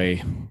take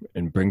away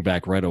and bring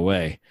back right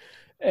away.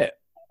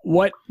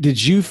 What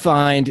did you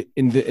find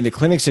in the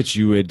clinics that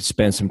you would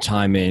spend some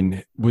time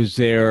in?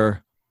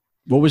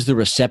 What was the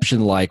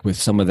reception like with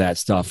some of that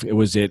stuff?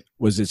 Was it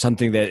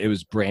something that it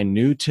was brand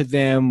new to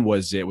them?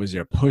 Was there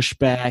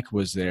pushback?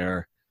 Was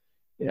there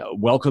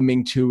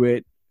welcoming to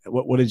it?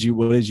 What was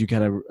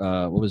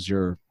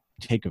your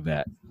take of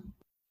that?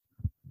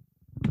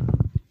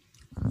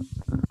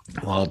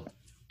 Well,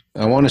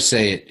 I want to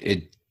say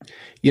it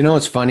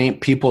it's funny.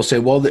 People say,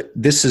 well,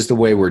 this is the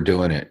way we're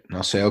doing it. And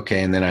I'll say,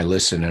 okay. And then I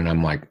listen and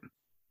I'm like,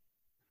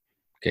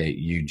 okay,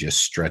 you just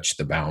stretched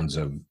the bounds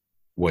of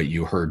what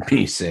you heard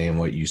me say and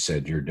what you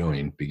said you're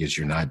doing, because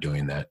you're not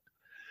doing that.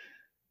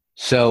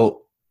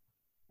 So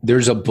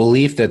there's a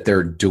belief that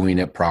they're doing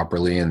it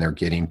properly and they're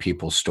getting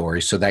people's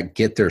story. So that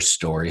get their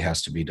story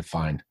has to be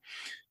defined.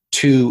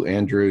 2,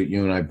 Andrew,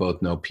 you and I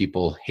both know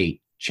people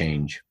hate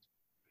change.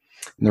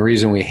 And the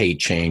reason we hate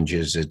change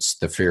is it's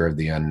the fear of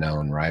the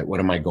unknown, right?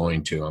 What am I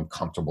going to? I'm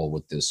comfortable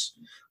with this,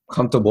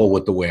 comfortable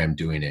with the way I'm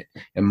doing it.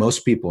 And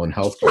most people in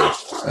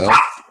healthcare,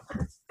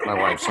 my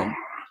wife's home,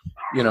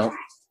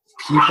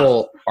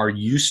 people are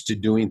used to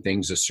doing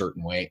things a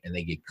certain way and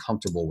they get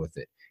comfortable with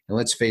it. And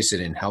let's face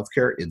it, in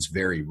healthcare, it's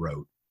very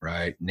rote,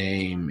 right?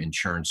 Name,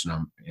 insurance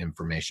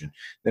information.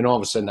 Then all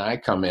of a sudden I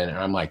come in and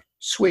I'm like,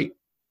 sweet,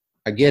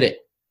 I get it.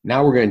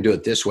 Now we're going to do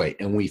it this way.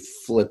 And we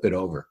flip it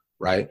over,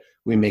 right?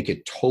 We make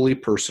it totally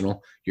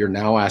personal. You're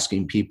now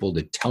asking people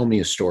to tell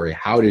me a story.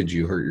 How did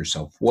you hurt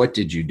yourself? What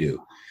did you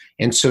do?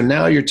 And so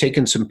now you're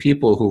taking some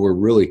people who were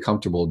really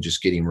comfortable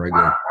just getting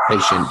regular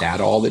patient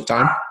data all the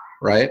time,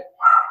 right?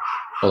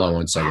 Hold on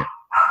one second.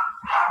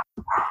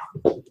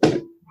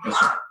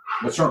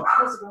 What's wrong?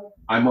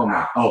 I'm on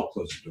my,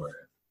 close the door.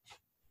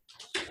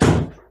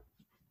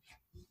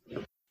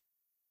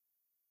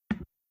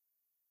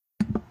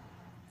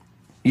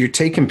 You're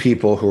taking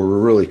people who are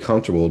really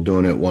comfortable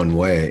doing it one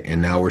way,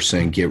 and now we're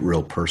saying get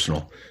real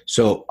personal.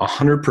 So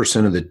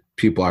 100% of the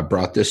people I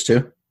brought this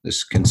to, this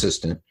is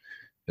consistent.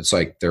 It's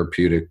like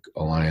Therapeutic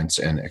Alliance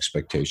and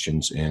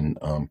expectations in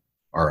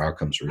our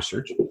outcomes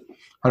research.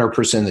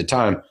 100% of the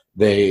time,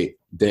 they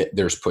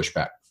there's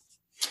pushback.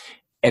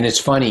 And it's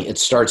funny, it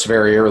starts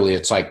very early.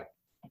 It's like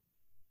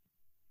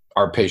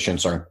our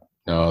patients aren't,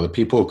 no, the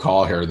people who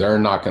call here, they're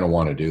not going to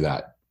want to do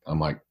that. I'm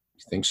like,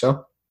 you think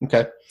so?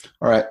 Okay.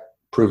 All right.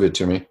 Prove it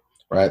to me.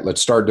 All right.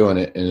 Let's start doing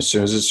it. And as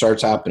soon as it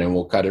starts happening,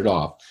 we'll cut it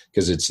off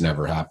because it's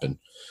never happened.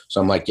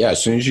 So I'm like, yeah,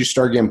 as soon as you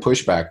start getting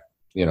pushback,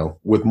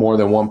 with more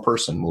than one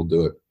person, we'll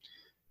do it.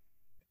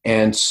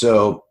 And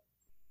so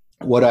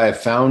what I have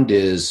found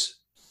is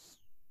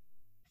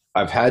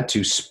I've had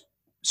to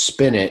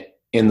spin it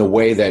in the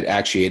way that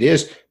actually it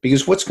is,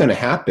 because what's going to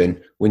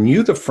happen when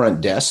you, the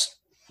front desk,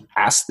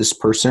 ask this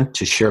person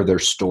to share their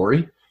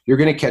story, you're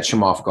going to catch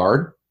them off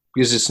guard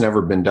because it's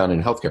never been done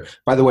in healthcare.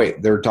 By the way,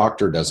 their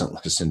doctor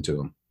doesn't listen to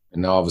them.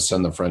 And now all of a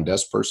sudden the front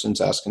desk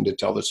person's asking to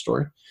tell the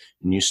story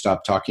and you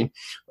stop talking.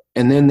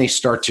 And then they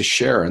start to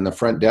share and the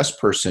front desk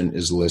person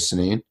is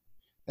listening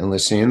and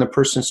the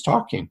person's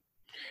talking.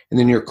 And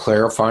then you're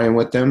clarifying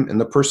with them and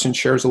the person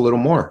shares a little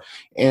more.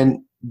 And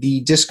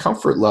the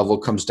discomfort level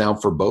comes down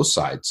for both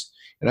sides.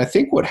 And I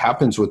think what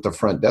happens with the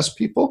front desk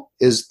people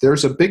is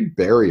there's a big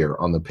barrier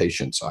on the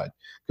patient side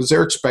because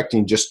they're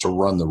expecting just to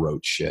run the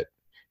road shit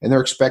and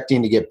they're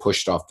expecting to get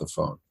pushed off the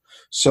phone.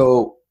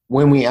 So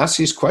when we ask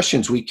these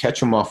questions, we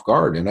catch them off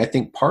guard. And I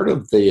think part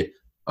of the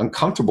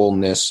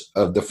uncomfortableness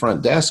of the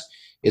front desk,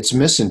 it's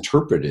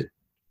misinterpreted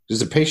because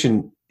the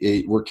patient,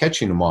 we're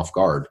catching them off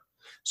guard.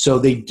 So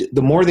the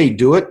more they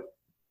do it,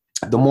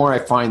 the more I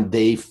find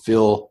they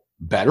feel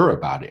better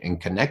about it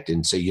and connected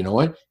and say, you know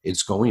what,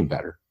 it's going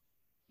better.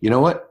 You know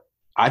what?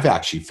 I've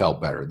actually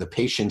felt better. The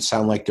patients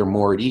sound like they're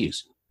more at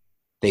ease.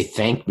 They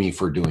thank me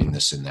for doing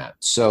this and that.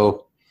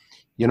 So,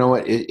 you know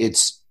what?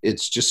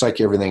 It's just like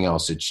everything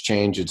else. It's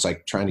change. It's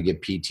like trying to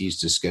get PTs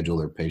to schedule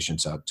their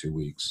patients out 2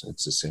 weeks.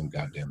 It's the same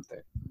goddamn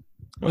thing.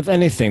 With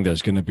anything,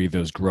 there's going to be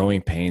those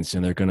growing pains,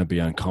 and they're going to be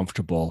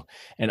uncomfortable.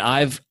 And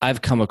I've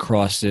come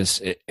across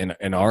this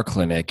in our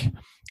clinic,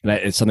 and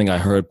it's something I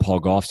heard Paul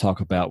Goff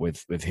talk about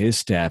with his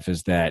staff.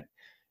 Is that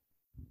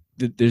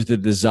there's the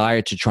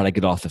desire to try to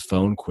get off the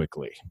phone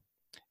quickly,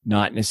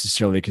 not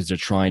necessarily because they're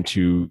trying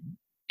to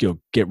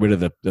get rid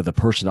of the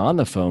person on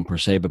the phone per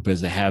se, but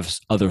because they have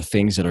other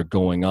things that are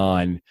going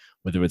on,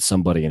 whether it's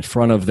somebody in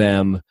front of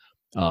them,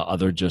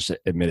 other just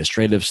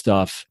administrative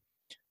stuff.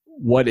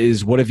 What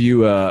have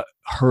you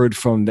heard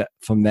from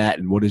that,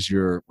 and what is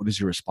your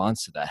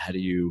response to that? How do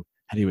you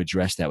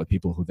address that with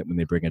people when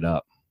they bring it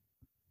up?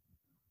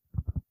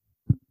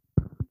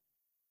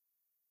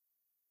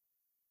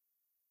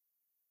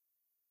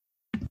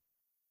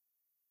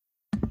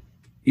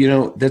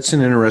 That's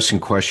an interesting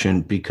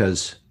question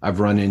because I've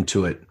run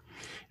into it.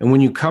 And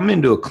when you come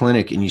into a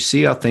clinic and you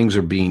see how things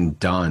are being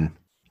done,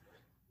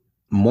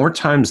 more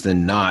times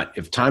than not,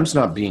 if time's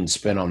not being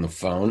spent on the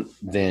phone,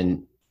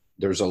 then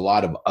there's a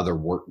lot of other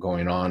work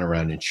going on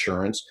around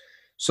insurance.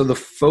 So the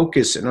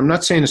focus, and I'm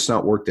not saying it's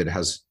not work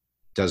that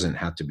doesn't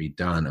have to be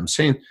done. I'm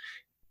saying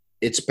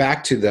it's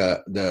back to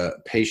the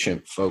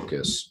patient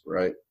focus,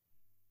 right?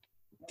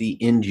 The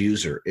end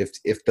user.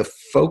 If the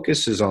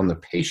focus is on the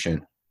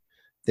patient,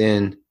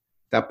 then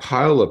that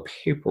pile of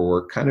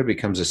paperwork kind of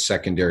becomes a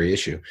secondary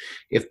issue.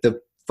 If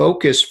the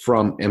focus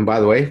and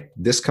by the way,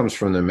 this comes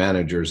from the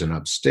managers and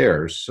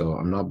upstairs, so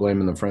I'm not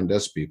blaming the front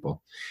desk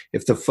people.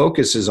 If the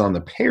focus is on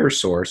the payer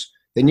source,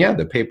 then yeah,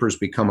 the papers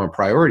become a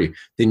priority.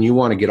 Then you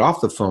want to get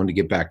off the phone to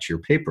get back to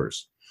your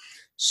papers.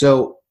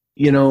 So,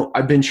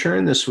 I've been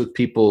sharing this with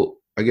people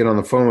I get on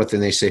the phone with,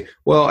 and they say,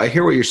 well, I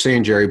hear what you're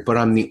saying, Jerry, but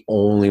I'm the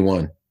only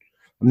one.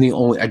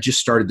 I just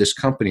started this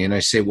company. And I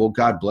say, well,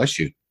 God bless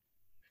you.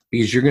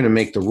 Because you're going to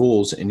make the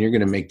rules and you're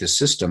going to make the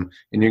system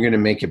and you're going to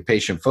make it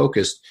patient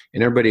focused,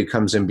 and everybody who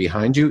comes in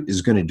behind you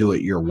is going to do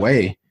it your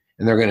way,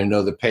 and they're going to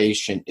know the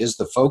patient is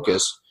the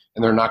focus,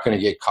 and they're not going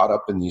to get caught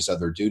up in these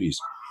other duties.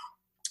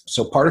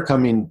 So part of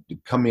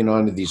coming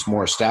onto these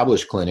more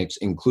established clinics,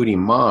 including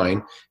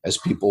mine, as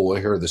people will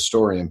hear the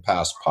story in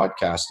past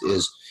podcasts,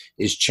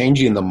 is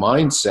changing the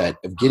mindset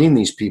of getting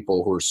these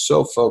people who are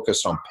so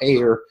focused on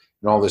payer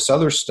and all this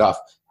other stuff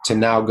to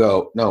now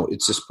go, no,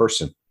 it's this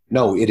person.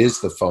 No, it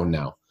is the phone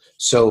now.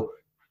 So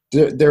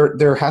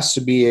there has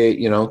to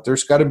be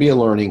there's got to be a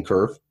learning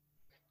curve.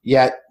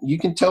 Yet you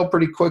can tell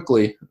pretty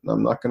quickly,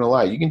 I'm not going to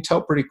lie, you can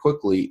tell pretty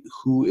quickly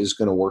who is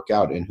going to work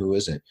out and who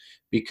isn't.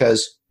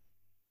 Because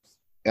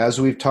as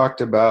we've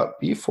talked about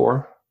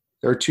before,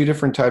 there are two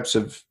different types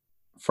of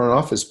front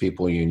office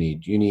people you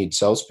need. You need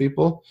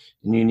salespeople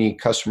and you need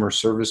customer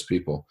service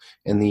people.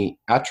 And the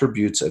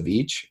attributes of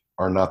each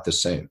are not the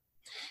same.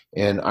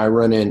 And I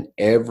run in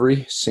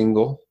every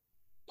single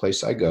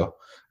place I go.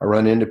 I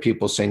run into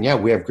people saying, yeah,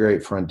 we have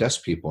great front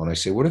desk people. And I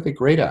say, what are they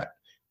great at?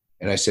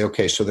 And I say,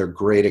 okay, so they're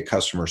great at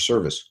customer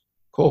service.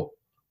 Cool.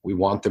 We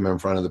want them in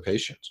front of the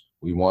patients.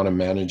 We want them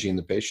managing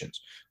the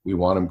patients. We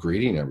want them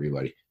greeting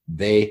everybody.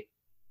 They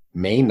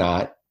may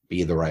not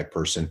be the right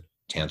person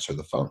to answer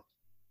the phone.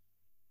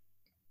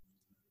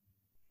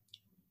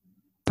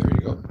 There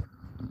you go.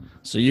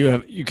 So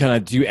you kind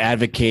of do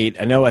advocate.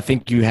 I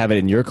think you have it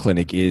in your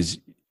clinic is,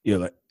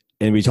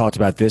 and we talked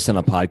about this on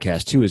a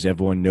podcast too, is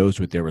everyone knows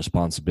what their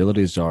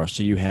responsibilities are.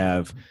 So you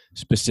have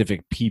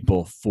specific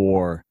people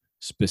for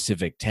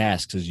specific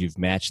tasks as you've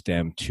matched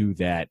them to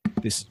that.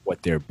 This is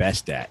what they're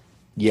best at.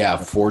 Yeah,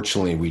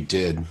 fortunately we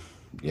did.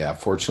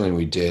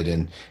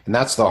 And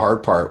that's the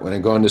hard part when I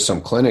go into some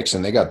clinics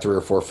and they got 3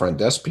 or 4 front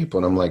desk people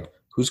and I'm like,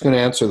 who's going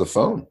to answer the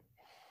phone?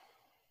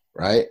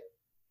 Right.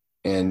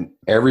 And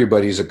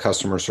everybody's a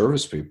customer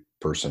service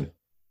person.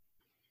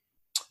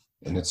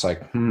 And it's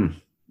like,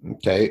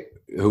 okay,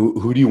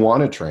 who do you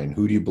want to train?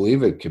 Who do you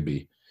believe it could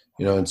be?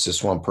 It's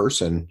just one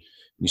person.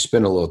 You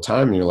spend a little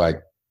time and you're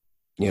like,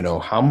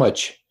 how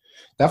much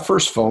that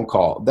first phone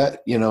call,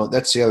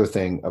 that's the other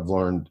thing I've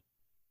learned.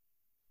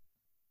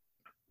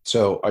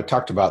 So I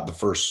talked about the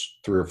first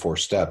 3 or 4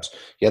 steps.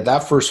 Yeah,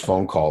 that first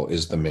phone call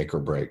is the make or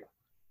break.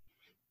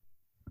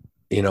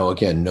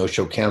 Again,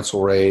 no-show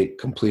cancel rate,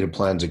 completed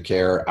plans of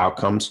care,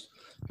 outcomes.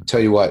 I'll tell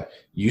you what,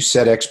 you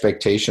set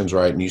expectations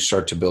right and you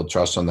start to build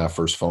trust on that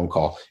first phone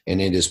call,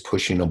 and it is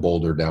pushing a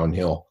boulder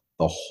downhill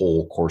the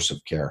whole course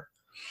of care.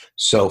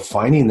 So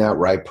finding that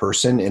right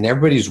person, and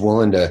everybody's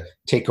willing to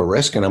take a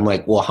risk. And I'm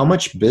like, well, how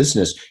much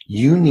business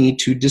you need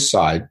to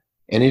decide,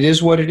 and it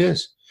is what it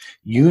is.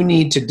 You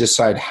need to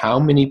decide how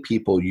many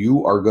people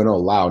you are going to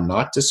allow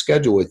not to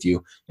schedule with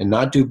you and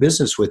not do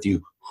business with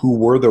you who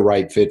were the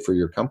right fit for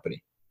your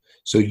company.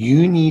 So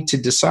you need to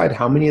decide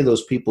how many of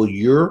those people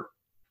you're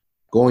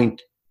going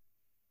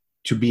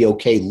to be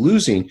okay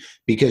losing,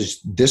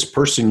 because this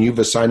person you've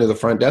assigned to the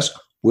front desk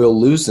will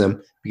lose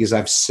them because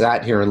I've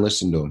sat here and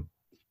listened to them.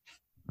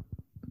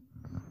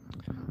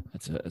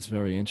 That's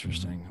very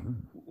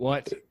interesting.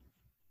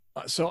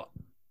 So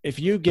if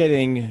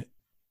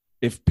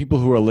people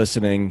who are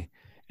listening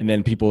and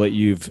then people that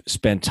you've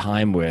spent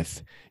time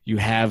with, you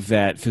have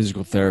that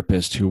physical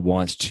therapist who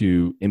wants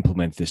to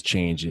implement this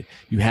change.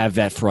 You have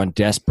that front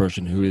desk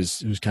person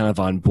who's kind of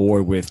on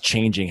board with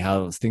changing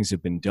how things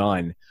have been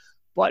done,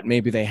 but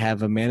maybe they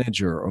have a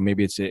manager, or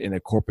maybe it's in a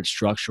corporate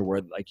structure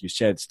where, like you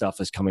said,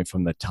 stuff is coming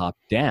from the top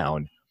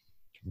down.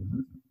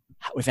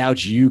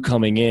 Without you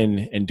coming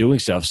in and doing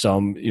stuff,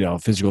 some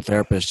physical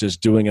therapists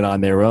just doing it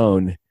on their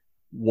own,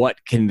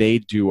 what can they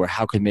do, or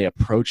how can they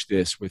approach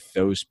this with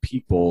those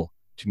people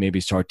to maybe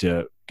start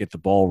to get the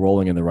ball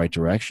rolling in the right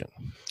direction?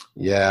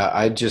 Yeah,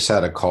 I just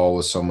had a call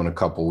with someone a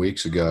couple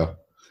weeks ago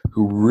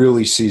who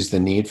really sees the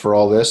need for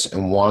all this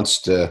and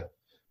wants to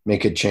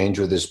make a change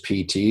with his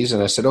PTs.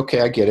 And I said,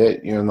 okay, I get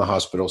it. You're in the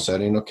hospital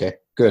setting. Okay,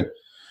 good.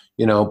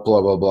 Blah,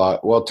 blah, blah.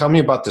 Well, tell me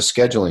about the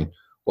scheduling.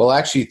 Well,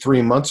 actually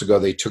 3 months ago,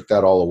 they took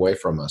that all away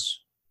from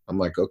us. I'm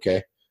like,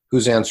 okay,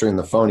 who's answering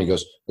the phone? He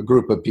goes, a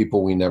group of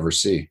people we never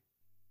see.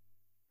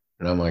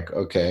 And I'm like,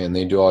 okay, and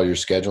they do all your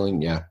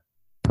scheduling? Yeah.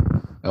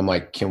 I'm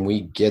like, can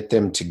we get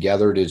them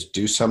together to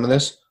do some of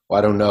this? Well,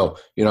 I don't know.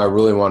 I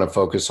really want to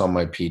focus on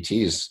my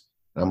PTs.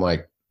 I'm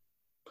like,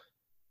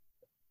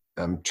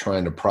 I'm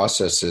trying to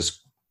process this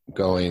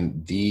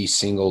going, the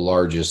single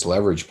largest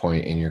leverage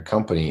point in your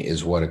company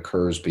is what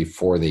occurs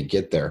before they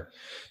get there.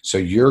 So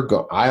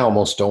I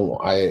almost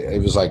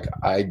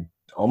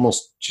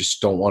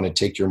just don't want to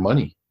take your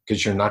money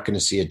because you're not going to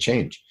see a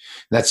change.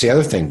 And that's the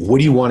other thing. What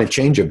do you want to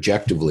change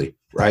objectively,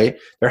 right?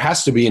 There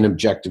has to be an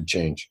objective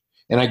change.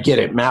 And I get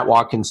it. Matt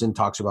Watkinson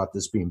talks about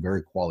this being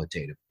very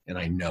qualitative, and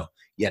I know.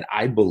 Yet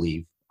I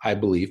believe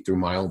through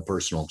my own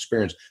personal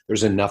experience,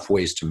 there's enough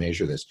ways to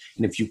measure this.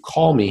 And if you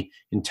call me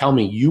and tell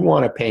me you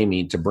want to pay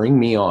me to bring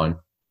me on,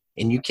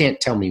 and you can't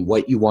tell me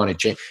what you want to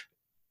change.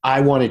 I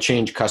want to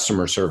change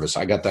customer service.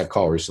 I got that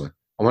call recently.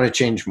 I want to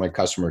change my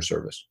customer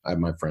service. I have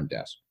my front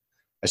desk.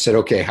 I said,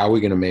 okay, how are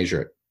we going to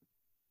measure it?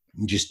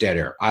 Just dead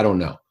air. I don't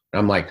know. And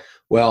I'm like,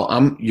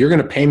 well, you're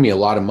going to pay me a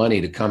lot of money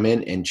to come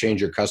in and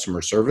change your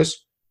customer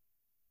service,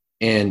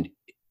 and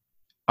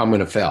I'm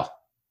going to fail.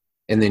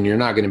 And then you're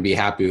not going to be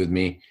happy with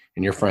me,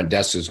 and your front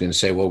desk is going to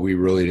say, well, we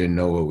really didn't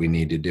know what we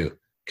need to do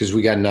because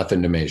we got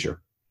nothing to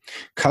measure.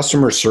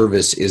 Customer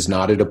service is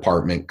not a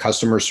department.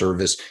 Customer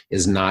service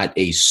is not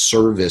a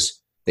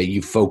service that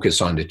you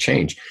focus on to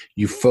change.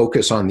 You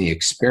focus on the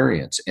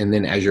experience. And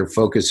then as you're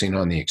focusing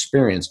on the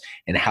experience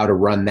and how to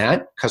run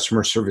that,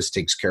 customer service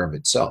takes care of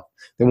itself.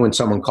 Then when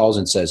someone calls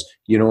and says,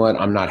 you know what,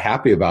 I'm not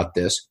happy about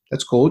this,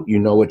 that's cool. You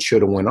know what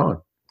should have went on.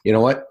 You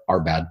know what? Our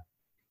bad.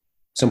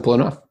 Simple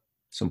enough.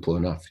 Simple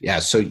enough. Yeah.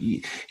 So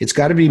it's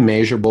got to be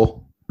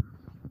measurable,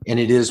 and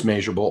it is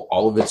measurable.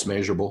 All of it's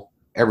measurable.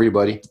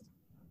 Everybody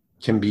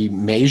can be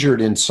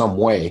measured in some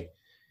way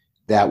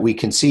that we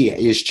can see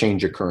is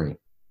change occurring.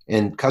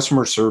 And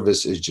customer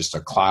service is just a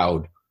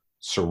cloud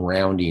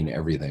surrounding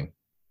everything.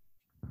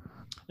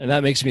 And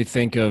that makes me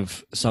think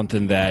of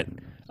something that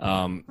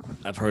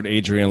I've heard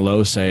Adrian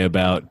Lowe say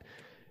about,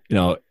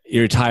 your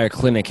entire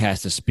clinic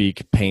has to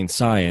speak pain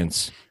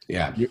science.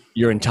 Yeah.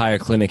 Your entire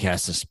clinic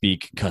has to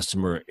speak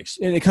customer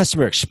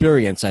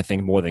experience, I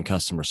think, more than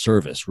customer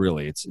service,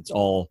 really. It's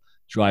all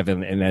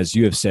driving. And as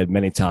you have said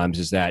many times,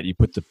 is that you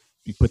put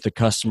the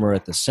customer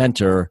at the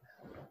center,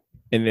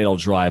 and it'll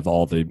drive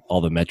all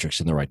the metrics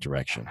in the right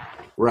direction.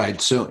 Right.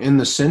 So in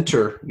the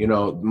center,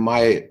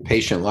 my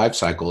patient life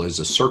cycle is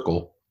a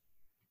circle,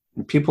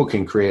 People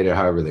can create it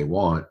however they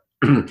want.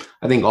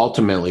 I think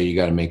ultimately you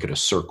got to make it a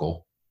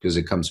circle because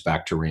it comes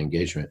back to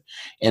re-engagement.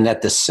 And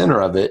at the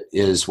center of it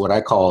is what I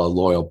call a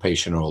loyal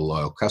patient or a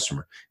loyal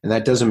customer. And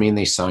that doesn't mean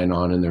they sign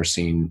on and they're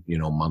seen,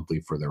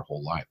 monthly for their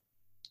whole life,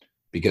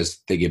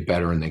 because they get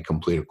better and they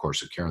complete a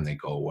course of care and they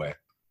go away.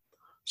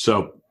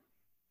 So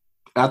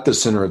at the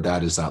center of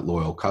that is that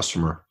loyal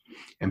customer,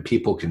 and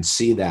people can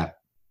see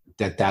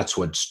that's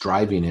what's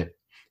driving it.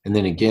 And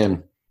then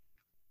again,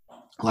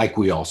 like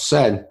we all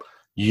said,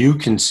 you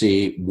can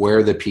see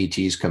where the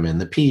PTs come in.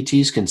 The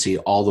PTs can see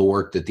all the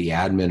work that the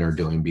admin are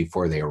doing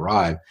before they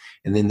arrive,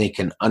 and then they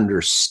can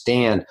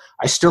understand.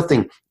 I still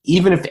think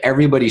even if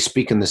everybody's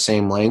speaking the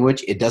same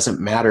language, it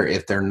doesn't matter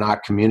if they're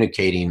not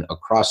communicating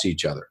across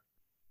each other.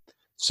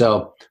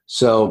 So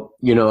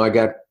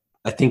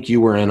I think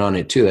you were in on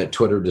it too, that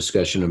Twitter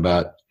discussion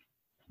about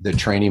the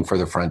training for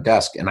the front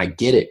desk, and I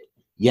get it.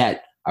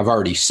 Yet I've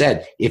already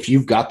said, if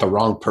you've got the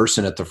wrong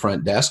person at the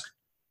front desk,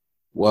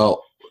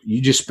 well, you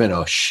just spent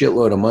a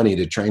shitload of money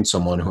to train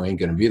someone who ain't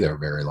going to be there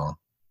very long.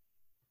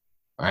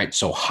 All right.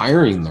 So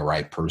hiring the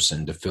right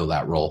person to fill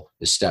that role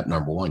is step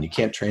number one. You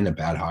can't train a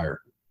bad hire.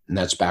 And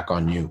that's back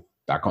on you,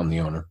 back on the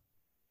owner.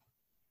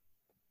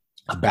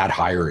 A bad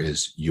hire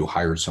is you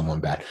hired someone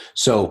bad.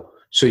 So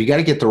you got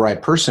to get the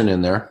right person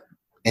in there,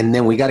 and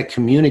then we got to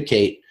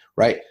communicate,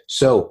 right?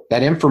 So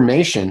that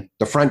information,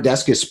 the front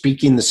desk is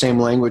speaking the same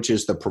language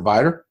as the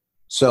provider.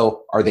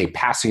 So are they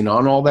passing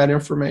on all that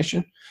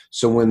information?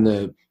 So when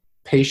the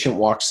patient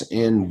walks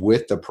in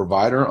with the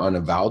provider on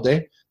eval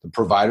day, the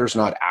provider's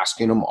not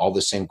asking them all the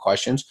same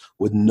questions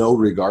with no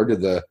regard to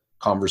the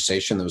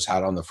conversation that was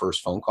had on the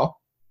first phone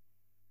call,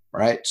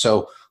 right?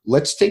 So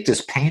let's take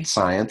this pain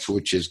science,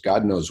 which is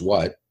God knows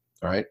what,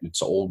 right?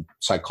 It's old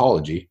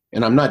psychology.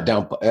 And I'm not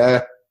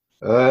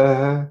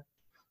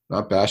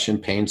not bashing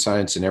pain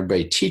science and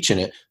everybody teaching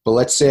it, but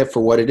let's say it for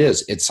what it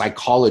is. It's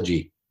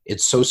psychology.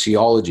 It's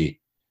sociology.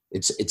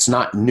 It's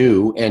not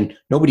new, and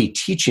nobody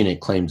teaching it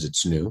claims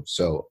it's new.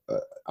 So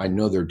I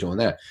know they're doing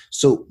that.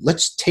 So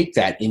let's take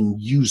that and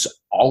use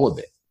all of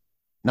it,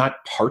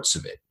 not parts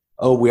of it.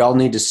 Oh, we all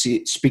need to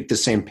speak the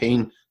same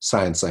pain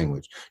science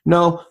language.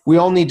 No, we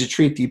all need to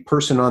treat the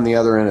person on the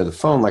other end of the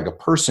phone like a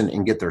person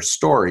and get their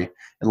story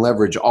and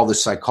leverage all the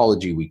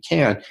psychology we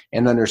can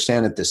and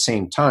understand at the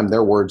same time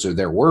their words are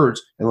their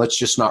words, and let's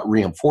just not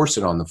reinforce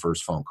it on the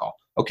first phone call.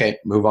 Okay,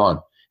 move on.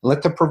 And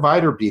let the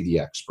provider be the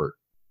expert.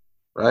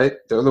 Right?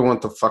 They're the one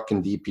with the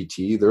fucking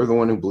DPT. They're the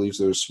one who believes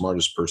they're the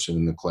smartest person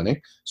in the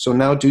clinic. So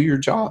now do your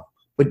job,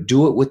 but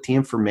do it with the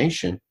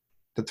information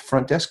that the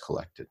front desk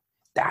collected.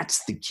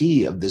 That's the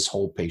key of this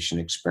whole patient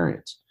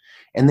experience.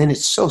 And then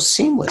it's so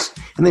seamless.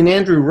 And then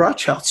Andrew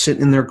Rothschild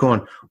sitting in there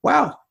going,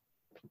 wow,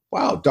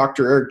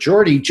 Dr. Eric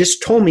Jordy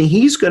just told me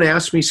he's going to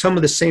ask me some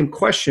of the same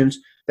questions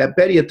that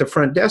Betty at the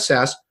front desk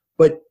asked,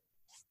 but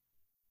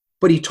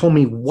he told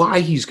me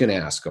why he's going to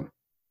ask them.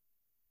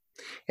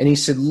 And he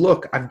said,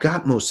 look, I've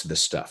got most of the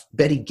stuff.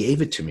 Betty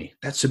gave it to me.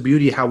 That's the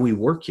beauty of how we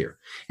work here.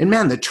 And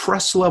man, the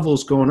trust level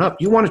is going up.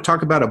 You want to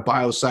talk about a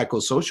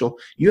biopsychosocial,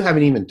 you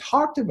haven't even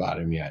talked about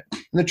him yet.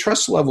 And the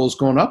trust level is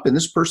going up, and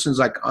this person's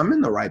like, I'm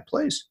in the right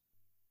place.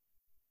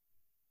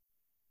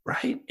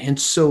 Right? And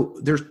so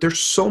there's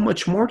so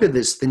much more to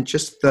this than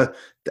just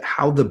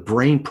how the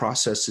brain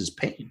processes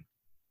pain.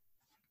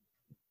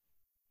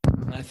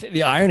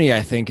 The irony,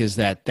 I think, is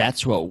that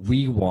that's what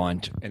we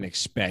want and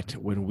expect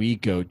when we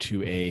go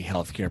to a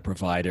healthcare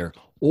provider,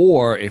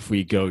 or if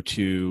we go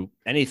to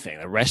anything,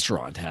 a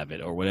restaurant, have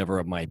it, or whatever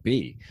it might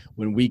be.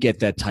 When we get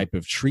that type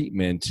of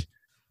treatment,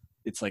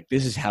 it's like,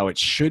 this is how it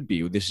should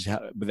be. This is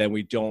how, but then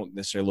we don't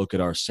necessarily look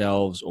at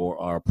ourselves or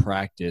our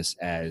practice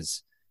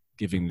as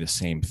giving the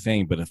same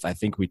thing. But if I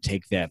think we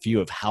take that view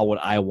of how would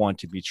I want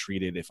to be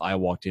treated if I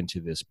walked into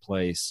this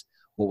place,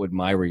 what would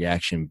my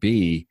reaction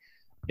be?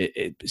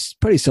 It's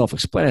pretty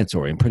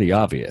self-explanatory and pretty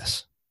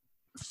obvious.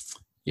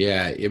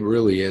 Yeah, it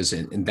really is.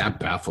 And that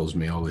baffles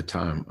me all the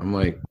time. I'm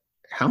like,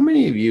 how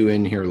many of you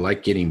in here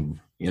like getting,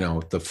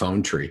 the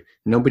phone tree?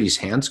 Nobody's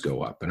hands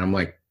go up. And I'm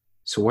like,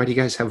 so why do you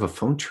guys have a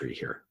phone tree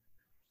here?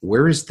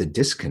 Where is the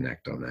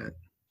disconnect on that?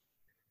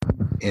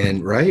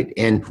 And right.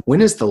 And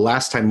when is the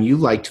last time you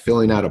liked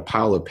filling out a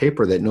pile of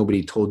paper that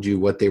nobody told you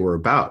what they were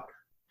about?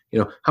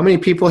 How many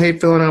people hate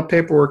filling out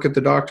paperwork at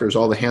the doctors?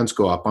 All the hands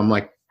go up. I'm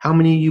like, how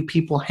many of you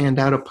people hand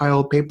out a pile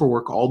of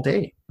paperwork all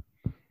day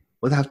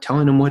without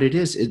telling them what it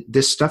is?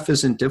 This stuff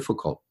isn't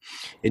difficult.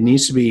 It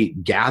needs to be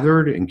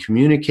gathered and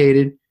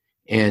communicated.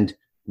 And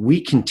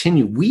we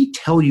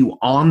tell you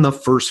on the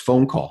first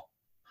phone call.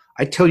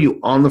 I tell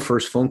you on the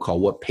first phone call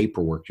what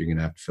paperwork you're going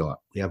to have to fill out.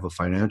 We have a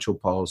financial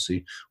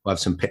policy. We'll have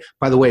some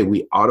by the way,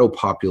 we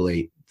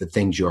auto-populate the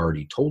things you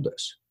already told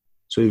us.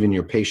 So even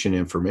your patient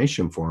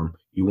information form,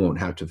 you won't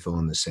have to fill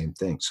in the same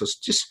thing. So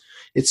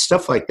it's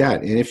stuff like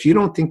that. And if you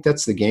don't think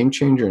that's the game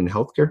changer in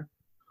healthcare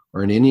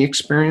or in any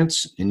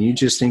experience, and you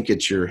just think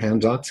it's your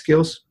hands-on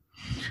skills,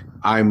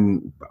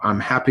 I'm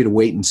happy to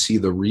wait and see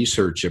the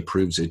research that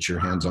proves it's your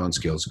hands-on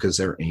skills, because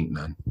there ain't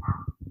none.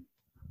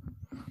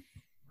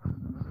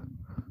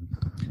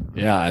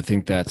 Yeah, I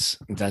think that's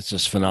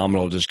just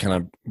phenomenal. Just kind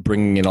of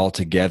bringing it all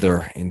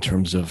together in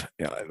terms of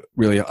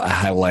really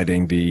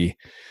highlighting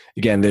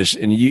again.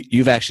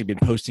 You've actually been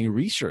posting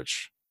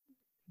research,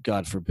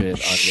 God forbid, on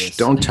this.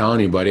 Don't tell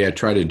anybody. I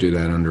try to do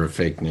that under a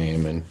fake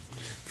name and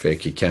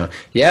fake account.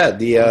 Yeah,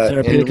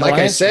 and like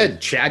I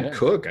said, Chad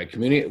Cook. I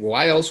communicate.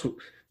 Why else?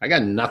 I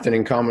got nothing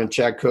in common with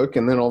Chad Cook,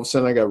 and then all of a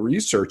sudden I got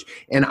research,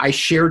 and I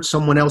shared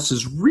someone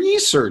else's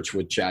research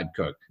with Chad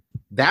Cook.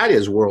 That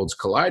is worlds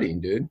colliding,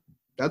 dude.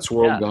 That's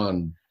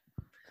gone.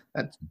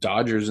 That's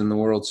Dodgers in the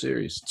World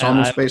Series. It's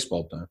almost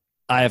baseball time.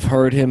 I've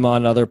heard him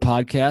on other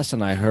podcasts,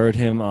 and I heard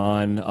him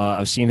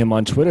I've seen him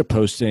on Twitter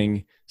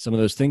posting some of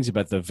those things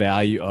about the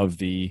value of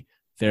the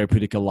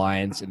Therapeutic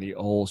Alliance and the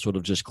whole sort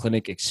of just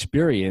clinic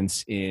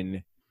experience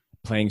in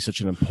playing such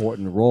an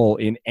important role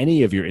in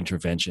any of your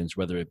interventions,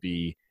 whether it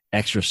be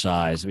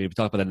exercise. I mean, we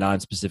talk about the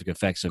non-specific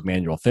effects of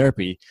manual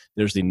therapy.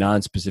 There's the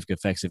non-specific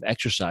effects of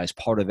exercise.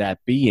 Part of that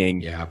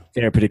being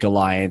Therapeutic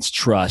Alliance,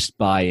 trust,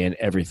 buy-in,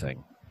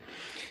 everything.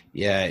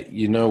 Yeah,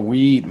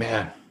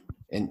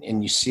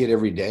 and you see it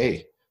every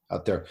day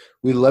out there.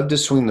 We love to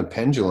swing the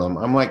pendulum.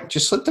 I'm like,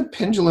 just let the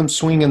pendulum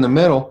swing in the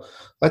middle.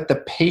 Let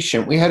the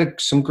patient. We had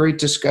some great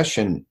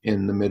discussion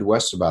in the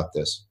Midwest about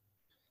this.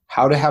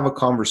 How to have a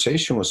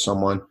conversation with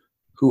someone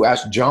who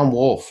asked. John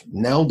Wolf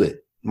nailed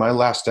it. My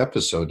last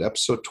episode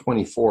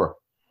 24.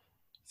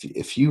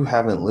 If you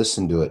haven't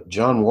listened to it,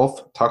 John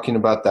Wolf talking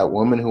about that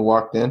woman who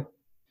walked in,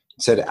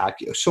 said,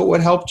 so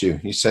what helped you?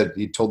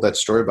 He told that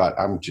story about,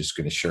 I'm just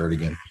going to share it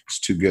again.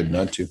 It's too good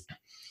not to.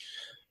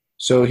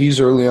 So he's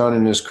early on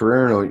in his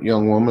career, and a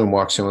young woman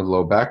walks in with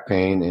low back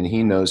pain, and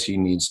he knows he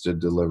needs to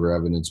deliver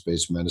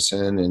evidence-based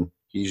medicine, and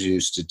he's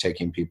used to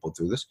taking people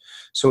through this.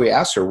 So he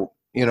asks her,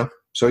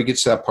 so he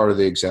gets to that part of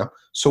the exam.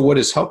 So what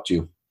has helped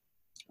you?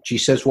 She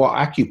says, well,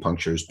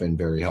 acupuncture has been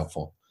very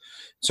helpful.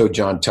 So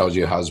John tells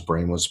you how his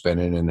brain was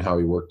spinning and how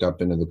he worked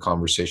up into the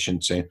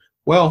conversation saying,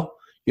 well,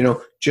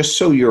 just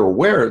so you're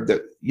aware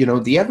that,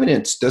 the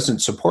evidence doesn't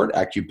support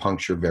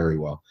acupuncture very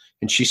well.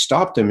 And she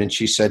stopped him and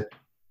she said,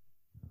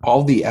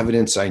 all the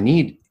evidence I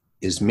need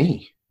is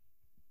me.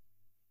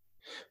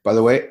 By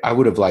the way, I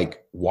would have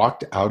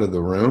walked out of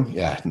the room.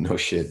 Yeah, no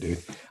shit,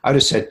 dude. I would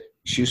have said,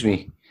 excuse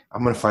me,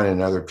 I'm going to find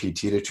another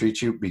PT to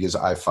treat you because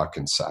I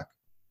fucking suck.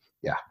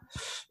 Yeah.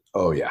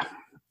 Oh yeah.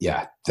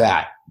 Yeah.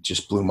 That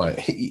just blew my,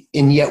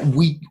 and yet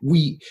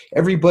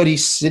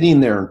everybody's sitting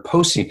there and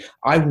posting.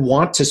 I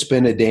want to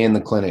spend a day in the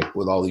clinic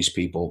with all these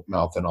people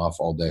mouthing off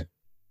all day.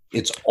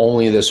 It's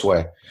only this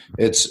way.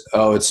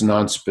 It's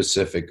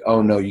non-specific.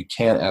 Oh no, you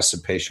can't ask the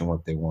patient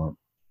what they want.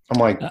 I'm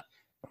like,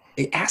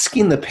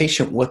 asking the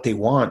patient what they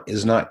want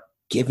is not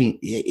giving,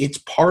 it's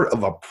part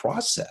of a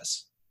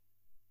process.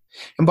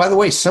 And by the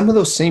way, some of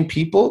those same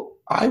people,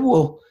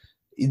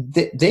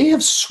 they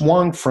have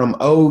swung from,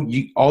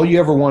 all you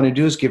ever want to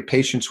do is give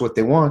patients what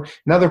they want.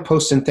 Now they're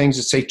posting things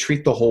that say,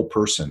 treat the whole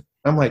person.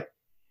 I'm like,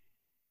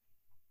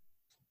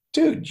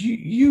 dude,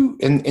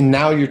 and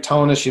now you're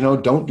telling us,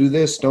 don't do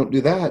this, don't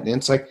do that. And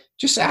it's like,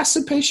 just ask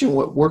the patient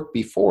what worked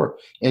before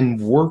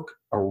and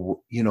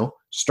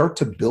start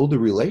to build a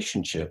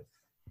relationship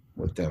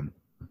with them.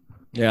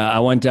 Yeah. I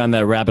went down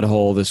that rabbit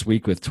hole this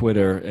week with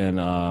Twitter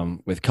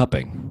and with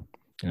cupping,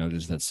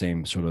 there's that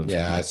same sort of.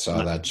 Yeah. I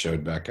saw that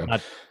showed back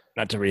up.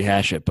 Not to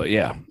rehash it, but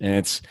yeah. And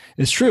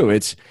it's true.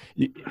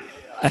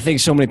 I think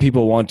so many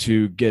people want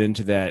to get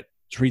into that,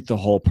 treat the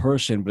whole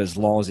person, but as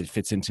long as it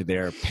fits into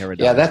their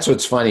paradigm. Yeah, that's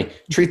what's funny.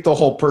 Treat the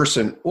whole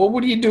person. Well,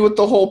 what do you do with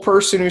the whole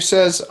person who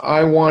says,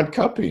 I want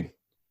cupping?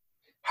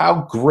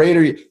 How great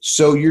are you?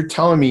 So you're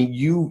telling me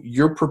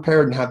you're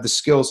prepared and have the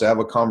skills to have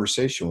a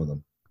conversation with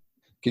them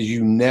because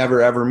you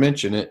never, ever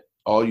mention it.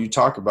 All you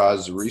talk about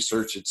is the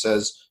research. It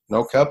says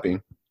no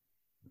cupping.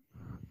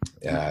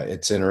 Yeah,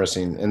 it's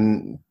interesting.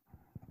 And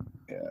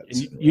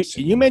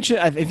you mentioned,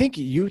 I think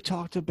you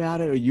talked about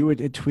it or you had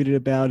tweeted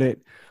about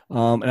it.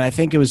 And I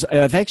think it was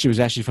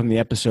actually from the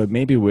episode,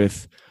 maybe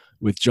with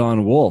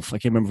John Wolf. I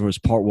can't remember if it was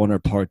part 1 or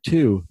part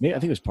 2. Maybe I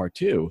think it was part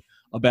 2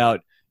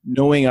 about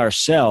knowing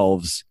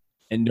ourselves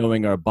and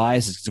knowing our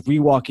biases. Because if we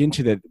walk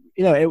into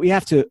that, we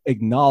have to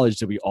acknowledge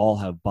that we all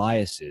have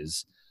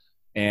biases.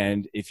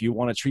 And if you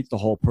want to treat the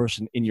whole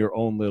person in your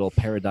own little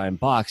paradigm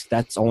box,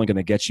 that's only going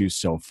to get you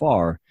so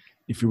far.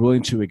 If you're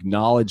willing to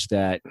acknowledge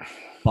that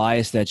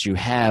bias that you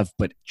have,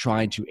 but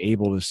trying to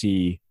able to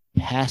see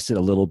past it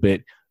a little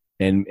bit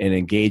and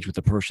engage with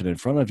the person in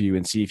front of you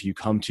and see if you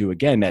come to,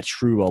 again, that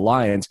true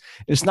alliance.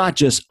 It's not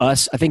just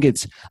us. I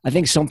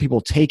think some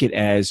people take it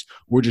as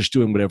we're just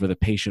doing whatever the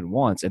patient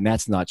wants, and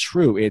that's not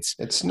true.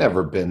 It's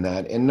never been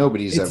that, and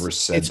nobody's ever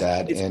said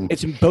that.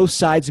 It's both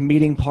sides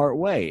meeting part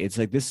way. It's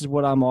like, this is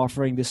what I'm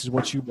offering. This is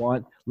what you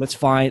want. Let's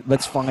find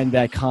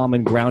that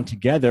common ground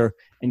together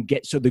and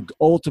get. So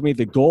ultimately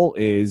the goal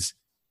is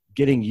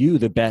getting you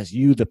the best,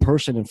 the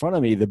person in front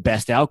of me, the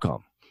best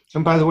outcome.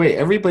 And by the way,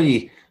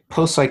 everybody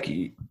posts like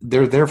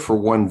they're there for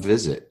one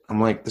visit. I'm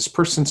like, this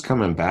person's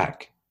coming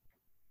back.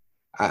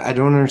 I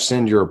don't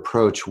understand your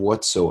approach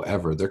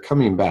whatsoever. They're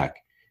coming back.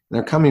 And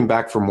they're coming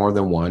back for more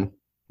than one,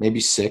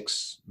 maybe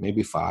 6,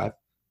 maybe 5,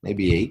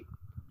 maybe 8.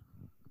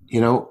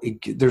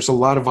 there's a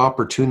lot of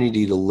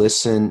opportunity to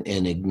listen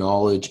and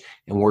acknowledge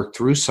and work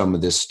through some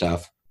of this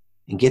stuff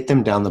and get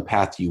them down the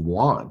path you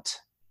want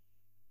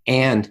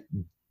and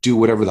do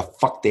whatever the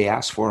fuck they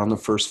ask for on the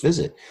first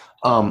visit.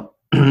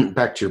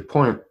 Back to your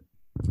point.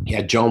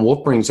 Yeah, John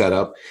Wolf brings that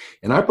up.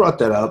 And I brought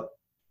that up,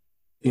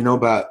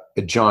 about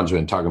John's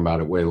been talking about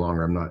it way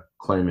longer. I'm not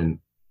claiming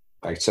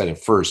I said it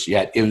first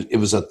yet. It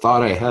was a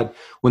thought I had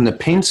when the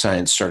pain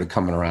science started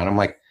coming around. I'm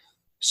like,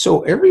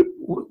 so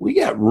we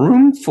got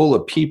room full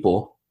of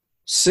people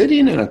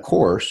sitting in a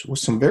course with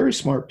some very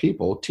smart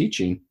people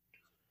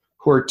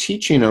who are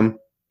teaching them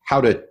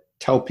how to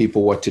tell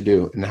people what to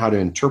do and how to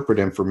interpret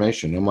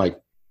information. I'm like,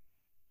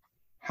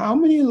 how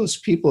many of those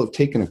people have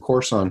taken a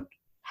course on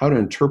how to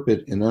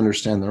interpret and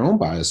understand their own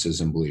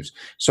biases and beliefs?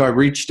 So I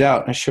reached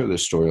out, I share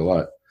this story a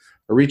lot.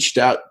 I reached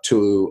out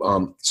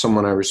to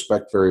someone I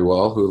respect very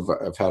well, who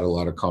I've had a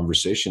lot of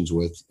conversations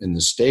with in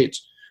the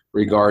States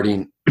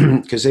regarding,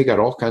 because they got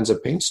all kinds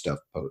of pain stuff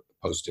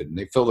posted and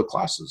they fill the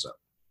classes up.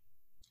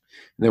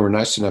 And they were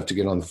nice enough to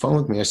get on the phone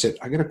with me. I said,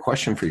 I got a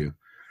question for you.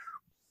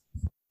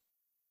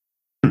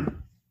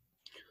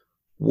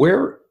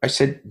 I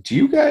said, do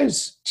you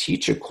guys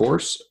teach a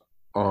course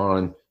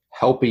on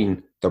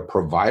helping the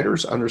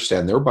providers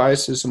understand their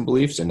biases and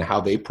beliefs and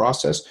how they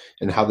process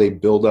and how they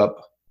build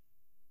up,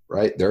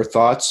 right, their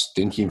thoughts,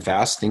 thinking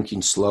fast,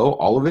 thinking slow,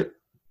 all of it,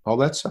 all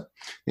that stuff?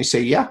 They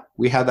say, yeah,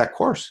 we had that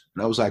course.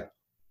 And I was like,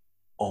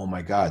 oh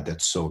my God,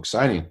 that's so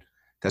exciting.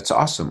 That's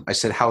awesome. I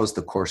said, how is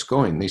the course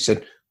going? They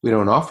said, we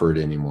don't offer it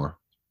anymore.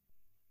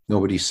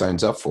 Nobody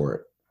signs up for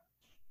it.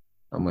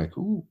 I'm like,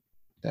 ooh,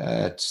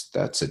 that's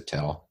a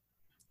tell.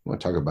 I want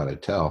to talk about a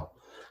tell.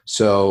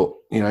 So,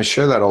 I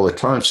share that all the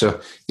time. So,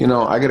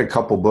 I got a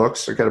couple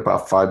books. I got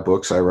about 5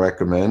 books I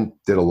recommend,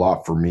 did a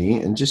lot for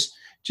me. And just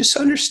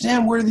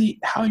understand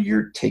how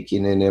you're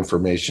taking in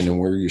information and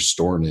where you're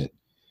storing it.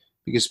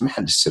 Because,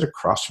 man, to sit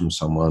across from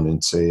someone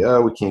and say,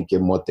 oh, we can't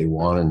give them what they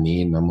want and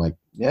need. And I'm like,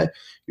 yeah,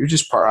 you're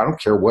just part. I don't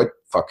care what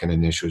fucking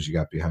initials you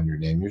got behind your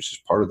name. You're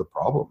just part of the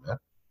problem, man.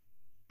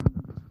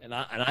 And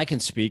I can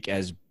speak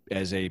as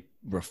a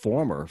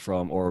reformer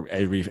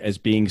as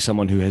being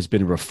someone who has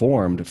been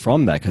reformed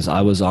from that, because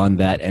I was on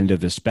that end of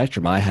the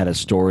spectrum. I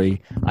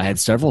had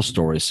several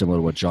stories similar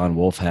to what John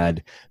Wolf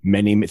had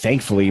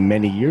thankfully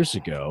many years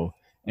ago,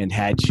 and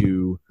had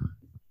to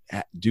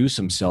do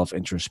some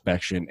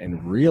self-introspection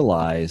and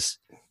realize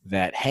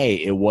that, hey,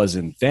 it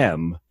wasn't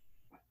them,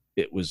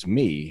 it was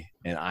me.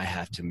 And I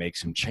have to make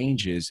some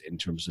changes in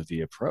terms of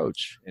the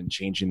approach and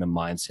changing the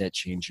mindset,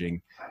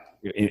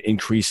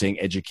 increasing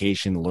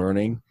education,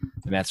 learning.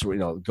 And that's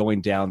what,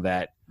 going down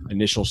that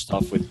initial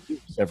stuff with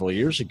several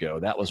years ago,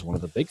 that was one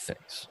of the big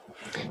things.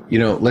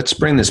 Let's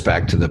bring this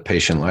back to the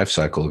patient life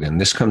cycle again.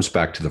 This comes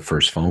back to the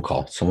first phone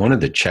call. So one of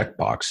the check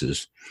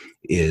boxes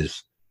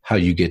is how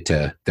you get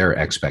to their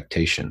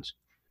expectations.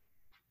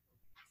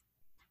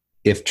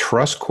 If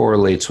trust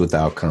correlates with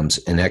outcomes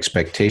and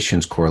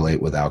expectations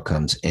correlate with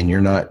outcomes, and you're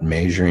not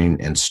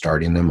measuring and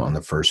starting them on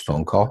the first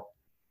phone call,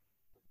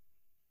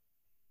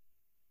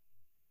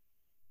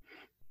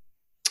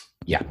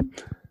 yeah.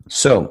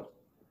 So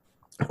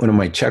one of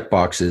my check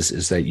boxes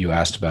is that you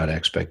asked about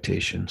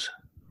expectations.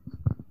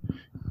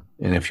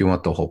 And if you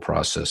want the whole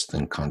process,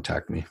 then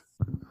contact me.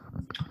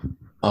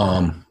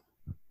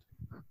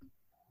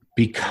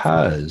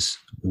 Because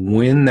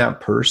when that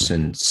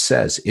person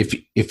says,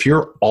 if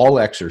you're all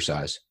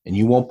exercise and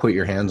you won't put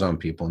your hands on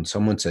people, and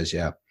someone says,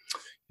 yeah,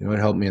 what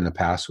helped me in the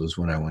past was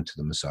when I went to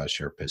the massage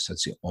therapist.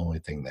 That's the only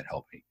thing that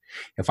helped me.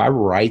 If I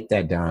write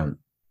that down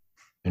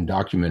and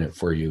document it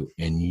for you,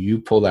 and you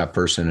pull that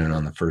person in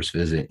on the first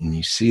visit and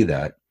you see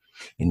that,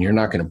 and you're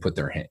not going to put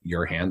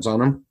your hands on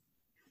them,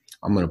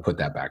 I'm going to put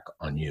that back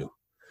on you.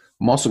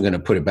 I'm also going to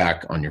put it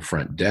back on your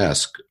front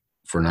desk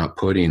for not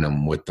putting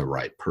them with the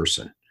right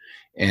person.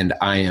 And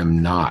I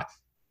am not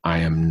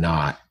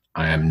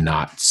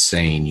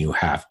saying you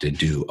have to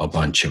do a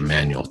bunch of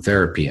manual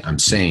therapy. I'm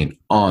saying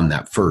on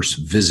that first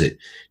visit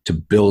to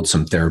build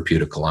some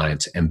therapeutic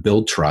alliance and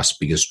build trust,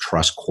 because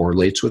trust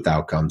correlates with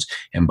outcomes.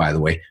 And by the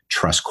way,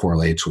 trust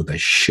correlates with a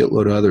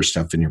shitload of other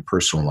stuff in your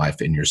personal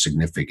life and your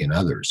significant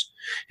others.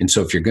 And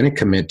so if you're going to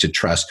commit to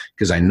trust,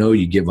 because I know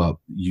you give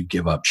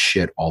up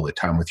shit all the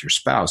time with your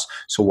spouse.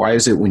 So why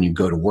is it when you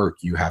go to work,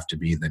 you have to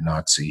be the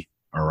Nazi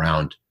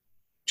around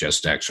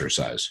just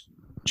exercise,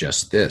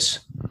 just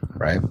this,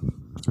 right?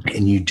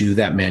 And you do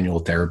that manual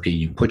therapy,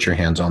 you put your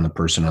hands on the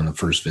person on the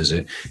first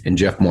visit, and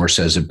Jeff Moore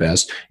says it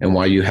best. And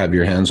while you have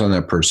your hands on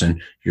that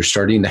person, you're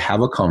starting to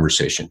have a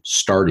conversation,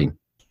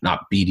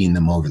 not beating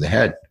them over the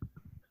head,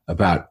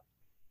 about,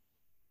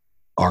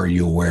 are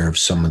you aware of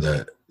some of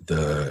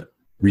the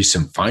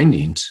recent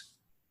findings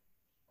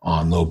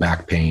on low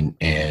back pain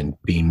and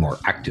being more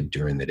active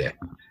during the day?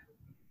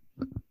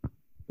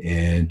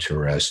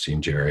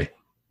 Interesting, Jerry.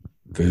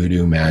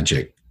 Voodoo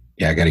magic.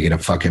 Yeah, I got to get a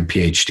fucking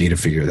PhD to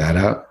figure that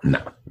out.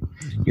 No,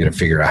 you got to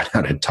figure out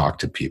how to talk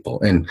to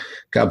people. And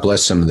God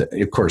bless some of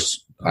of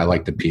course, I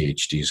like the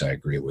PhDs I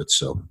agree with.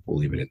 So we'll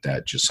leave it at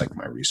that, just like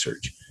my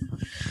research.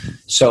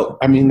 So,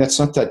 I mean, that's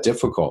not that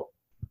difficult.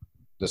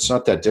 That's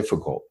not that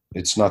difficult.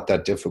 It's not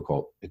that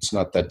difficult. It's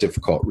not that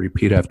difficult.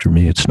 Repeat after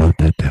me. It's not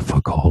that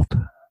difficult.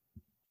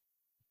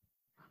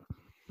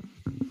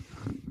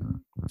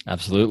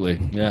 Absolutely.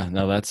 Yeah.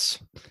 No,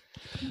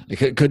 I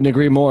couldn't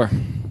agree more.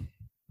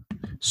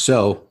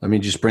 So let me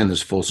just bring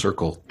this full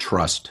circle.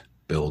 Trust,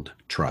 build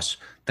trust.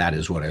 That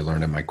is what I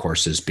learned in my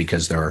courses,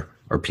 because there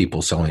are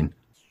people selling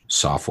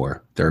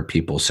software. There are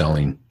people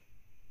selling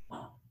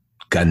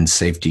gun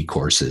safety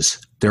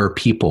courses. There are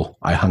people,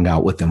 I hung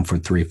out with them for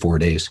 3-4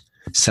 days,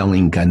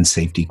 selling gun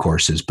safety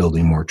courses,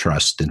 building more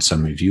trust than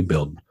some of you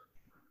build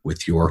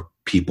with your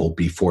people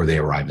before they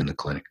arrive in the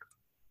clinic.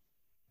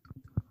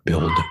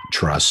 Build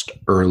trust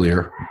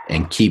earlier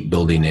and keep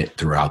building it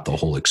throughout the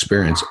whole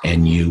experience,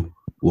 and you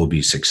will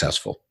be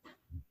successful.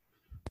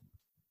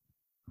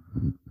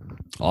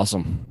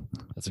 Awesome.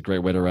 That's a great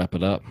way to wrap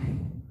it up.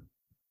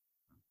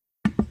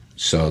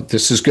 So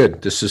this is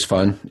good. This is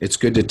fun. It's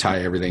good to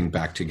tie everything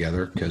back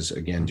together, because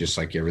again, just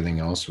like everything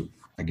else,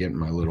 I get in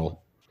my little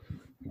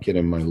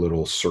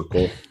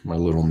circle, my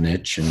little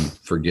niche, and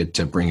forget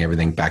to bring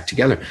everything back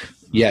together.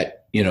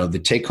 Yet,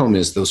 the take home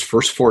is those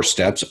first 4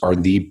 steps are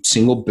the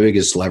single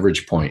biggest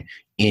leverage point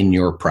in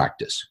your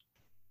practice,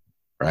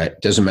 right?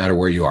 Doesn't matter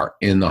where you are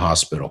in the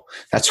hospital.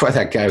 That's why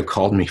that guy who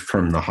called me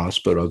from the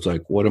hospital, I was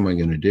like, what am I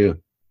going to do?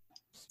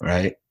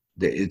 Right?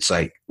 It's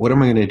like, what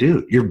am I going to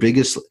do?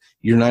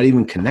 You're not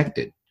even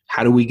connected.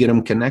 How do we get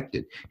them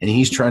connected? And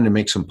he's trying to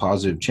make some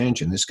positive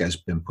change, and this guy's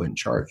been put in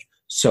charge.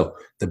 So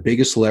the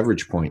biggest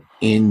leverage point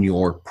in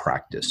your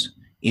practice,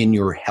 in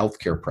your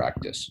healthcare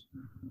practice,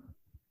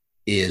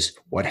 is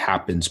what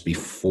happens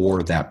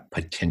before that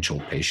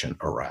potential patient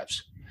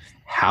arrives.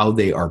 How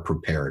they are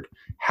prepared,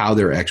 how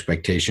their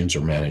expectations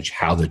are managed,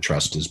 how the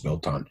trust is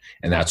built on.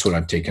 And that's what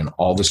I've taken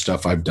all the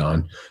stuff I've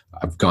done.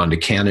 I've gone to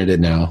Canada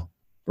now,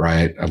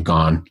 right? I've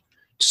gone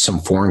to some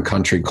foreign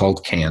country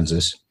called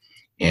Kansas,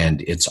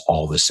 and it's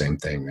all the same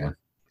thing, man.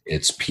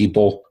 It's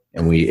people,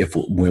 and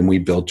when we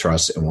build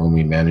trust and when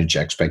we manage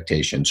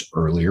expectations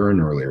earlier and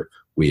earlier,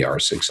 we are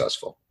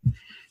successful.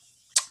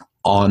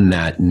 On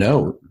that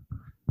note,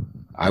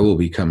 I will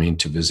be coming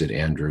to visit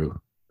Andrew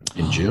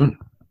in June.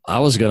 I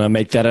was going to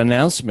make that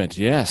announcement.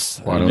 Yes.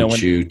 Why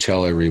don't you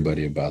tell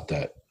everybody about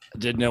that? I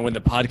didn't know when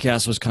the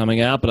podcast was coming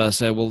out, but I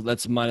said, well,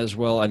 might as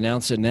well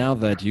announce it now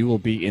that you will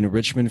be in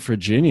Richmond,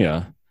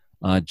 Virginia,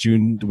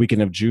 the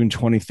weekend of June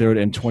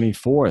 23rd and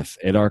 24th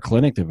at our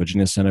clinic, the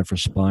Virginia Center for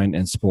Spine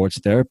and Sports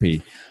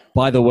Therapy.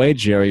 By the way,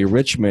 Jerry,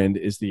 Richmond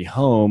is the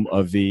home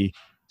of the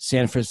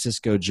San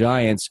Francisco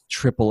Giants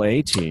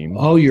AAA team.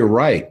 Oh, you're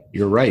right.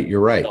 You're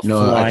right.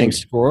 No, I think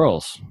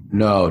Squirrels.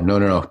 No.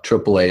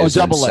 AAA is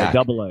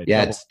double A.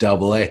 Yeah, it's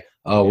AA.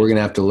 Oh, we're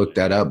gonna have to look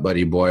that up,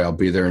 buddy boy. I'll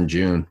be there in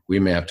June. We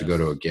may have to go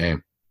to a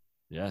game.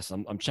 Yes,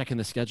 I'm checking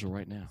the schedule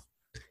right now.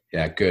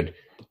 Yeah, good.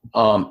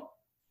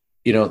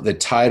 The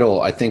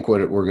title, I think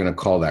what we're gonna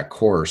call that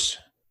course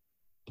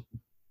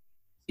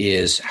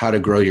is How to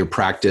Grow Your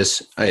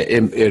Practice.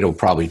 It'll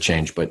probably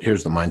change, but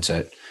here's the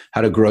mindset. How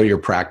to grow your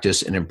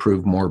practice and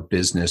improve more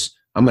business.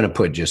 I'm going to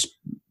put just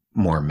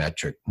more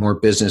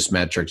business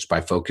metrics by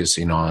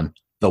focusing on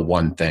the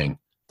one thing,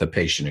 the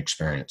patient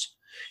experience.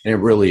 And it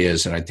really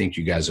is. And I think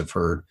you guys have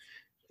heard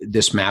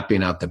this,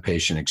 mapping out the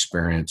patient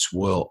experience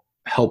will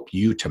help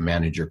you to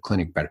manage your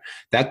clinic better.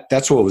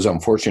 That's what was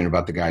unfortunate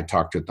about the guy I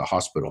talked to at the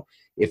hospital.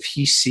 If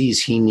he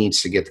sees he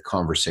needs to get the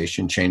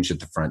conversation changed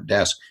at the front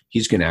desk,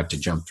 he's going to have to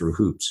jump through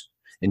hoops.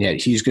 And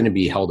yet he's going to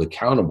be held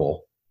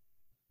accountable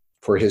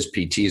for his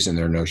PTs and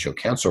their no-show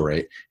cancel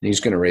rate. And he's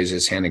going to raise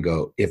his hand and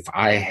go, if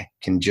I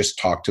can just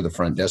talk to the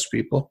front desk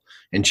people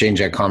and change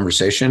that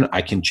conversation,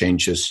 I can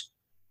change this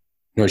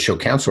no-show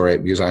cancel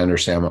rate, because I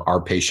understand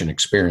our patient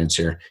experience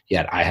here,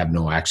 yet I have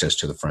no access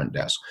to the front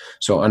desk.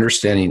 So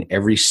understanding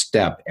every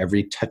step,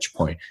 every touch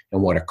point,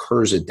 and what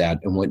occurs at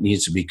that and what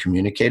needs to be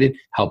communicated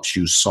helps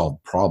you solve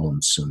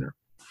problems sooner.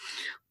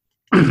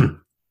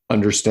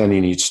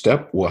 Understanding each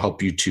step will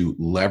help you to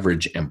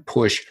leverage and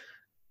push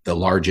the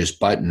largest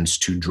buttons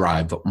to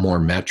drive more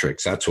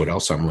metrics. That's what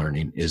else I'm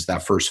learning, is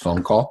that first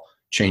phone call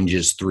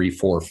changes 3,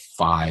 4,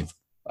 5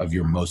 of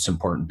your most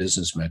important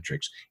business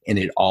metrics, and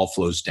it all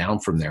flows down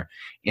from there.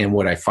 And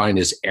what I find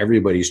is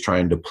everybody's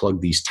trying to plug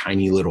these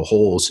tiny little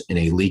holes in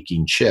a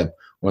leaking chip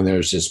when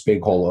there's this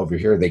big hole over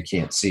here they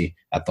can't see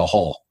at the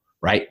hull,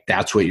 right?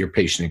 That's what your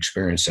patient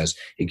experience says.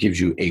 It gives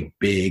you a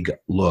big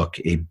look,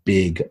 a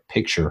big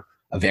picture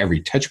of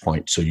every touch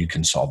point so you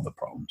can solve the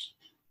problems.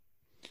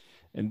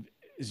 And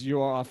is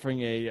you offering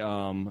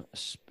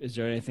is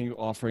there anything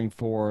offering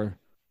for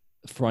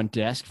front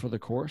desk for the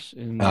course?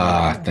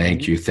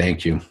 Thank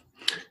you.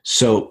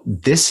 So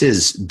this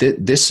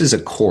is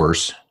a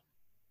course,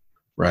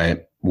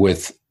 right,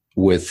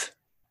 with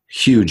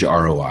huge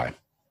ROI.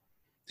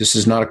 This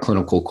is not a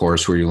clinical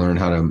course where you learn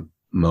how to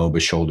mob a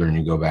shoulder and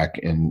you go back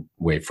and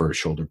wait for a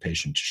shoulder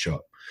patient to show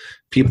up.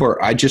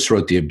 I just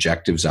wrote the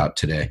objectives out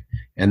today,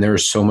 and there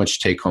is so much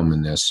take home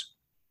in this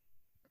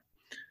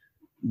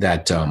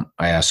that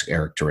I asked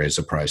Eric to raise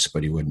the price,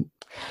 but he wouldn't.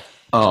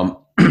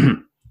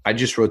 I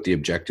just wrote the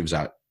objectives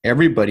out.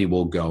 Everybody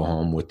will go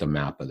home with the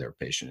map of their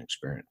patient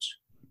experience.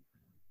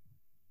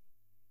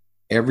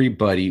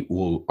 everybody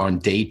will, on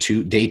day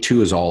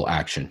two is all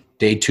action.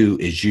 Day 2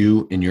 is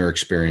you and your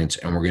experience,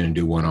 and we're going to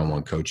do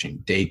one-on-one coaching.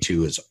 Day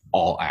 2 is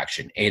all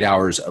action, 8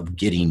 hours of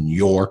getting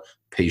your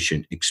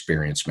patient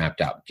experience mapped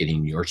out,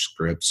 getting your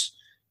scripts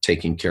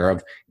taken care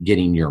of,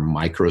 getting your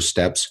micro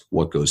steps,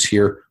 what goes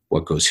here,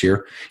 what goes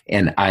here.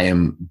 And I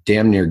am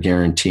damn near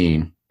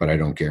guaranteeing, but I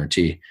don't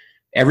guarantee,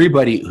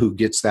 everybody who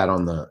gets that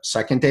on the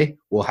second day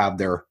will have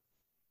their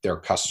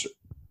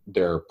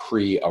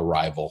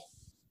pre-arrival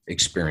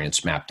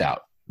experience mapped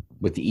out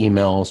with the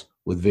emails,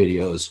 with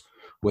videos,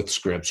 with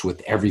scripts,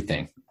 with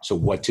everything. So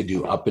what to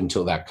do up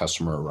until that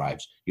customer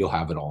arrives, you'll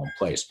have it all in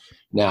place.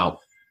 Now,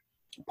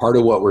 part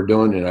of what we're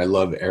doing, and I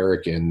love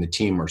Eric and the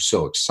team are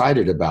so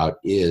excited about,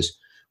 is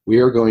we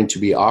are going to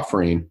be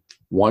offering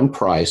one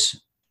price.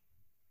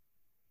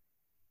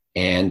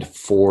 And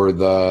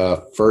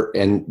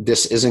and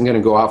this isn't going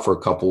to go out for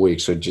a couple of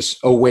weeks. So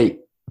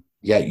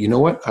you know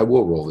what? I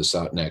will roll this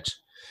out next.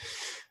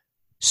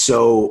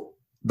 So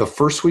the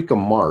first week of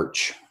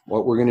March,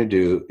 what we're going to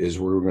do is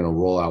we're going to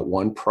roll out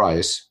one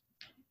price,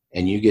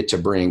 and you get to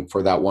bring,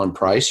 for that one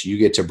price, you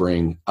get to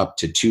bring up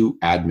to 2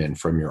 admin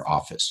from your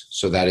office.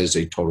 So that is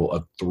a total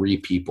of 3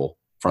 people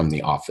from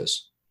the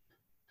office.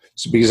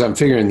 So because I'm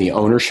figuring the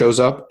owner shows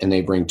up and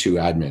they bring 2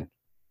 admin.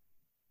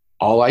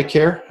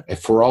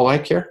 For all I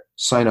care,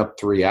 sign up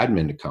 3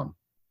 admin to come,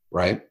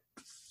 right?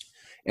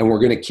 And we're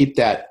going to keep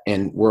that,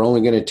 and we're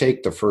only going to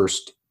take the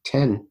first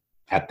 10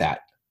 at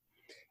that.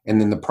 And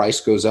then the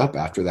price goes up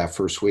after that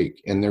first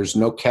week. And there's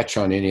no catch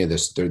on any of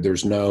this.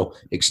 There's no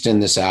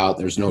extend this out.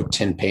 There's no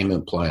 10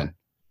 payment plan.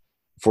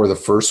 For the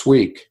first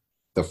week,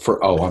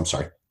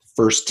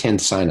 first 10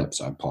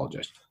 signups, I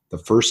apologize. The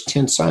first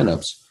 10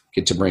 signups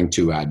get to bring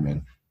 2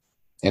 admin.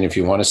 And if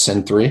you want to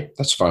send 3,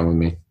 that's fine with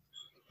me.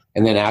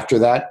 And then after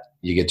that,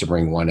 you get to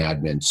bring 1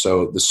 admin.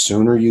 So the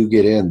sooner you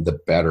get in,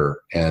 the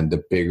better, and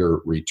the bigger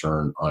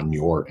return on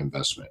your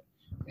investment.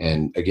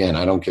 And again,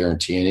 I don't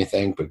guarantee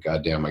anything, but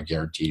goddamn, I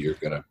guarantee you're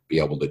going to be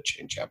able to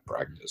change that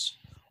practice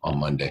on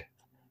Monday.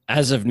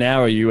 As of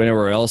now, are you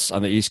anywhere else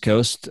on the East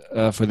Coast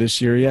for this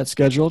year yet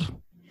scheduled?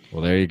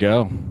 Well, there you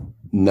go.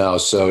 No,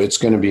 so it's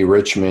going to be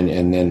Richmond,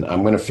 and then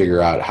I'm going to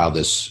figure out how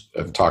this.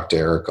 I've talked to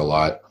Eric a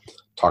lot,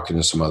 talking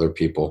to some other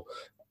people.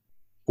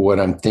 What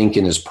I'm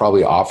thinking is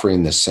probably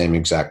offering the same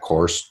exact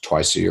course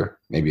twice a year,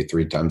 maybe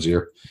 3 times a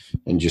year,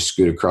 and just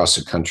scoot across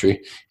the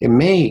country. It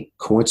may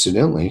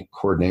coincidentally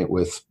coordinate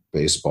with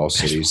baseball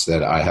cities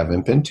that I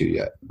haven't been to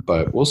yet,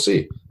 but we'll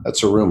see.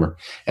 That's a rumor.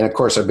 And of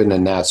course, I've been to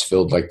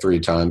Natsfield like 3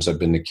 times. I've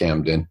been to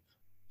Camden,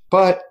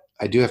 but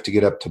I do have to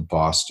get up to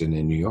Boston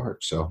and New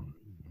York. So,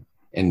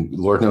 and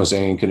Lord knows I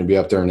ain't going to be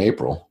up there in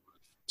April.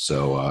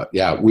 So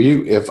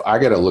if I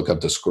got to look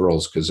up the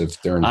squirrels, because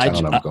if they're in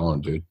town, I'm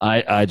gone, dude.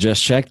 I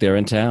just checked. They're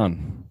in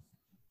town.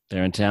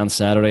 They're in town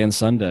Saturday and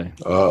Sunday.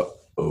 Perfect.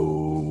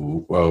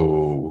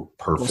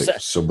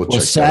 So we'll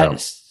check that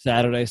out.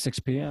 Saturday, 6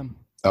 p.m.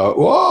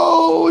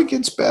 It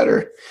gets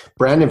better.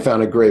 Brandon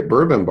found a great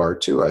bourbon bar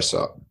too, I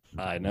saw.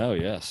 I know,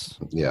 yes.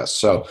 Yeah.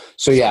 So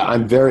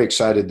I'm very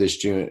excited this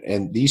June.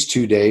 And these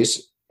 2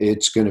 days,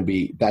 it's going to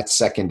be, that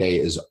second day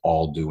is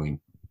all doing.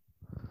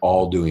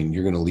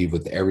 You're going to leave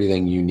with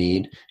everything you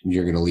need, and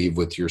you're going to leave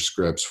with your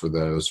scripts for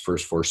those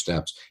first 4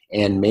 steps.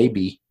 And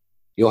maybe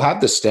you'll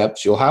have the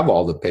steps. You'll have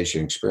all the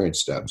patient experience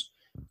steps.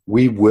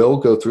 We will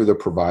go through the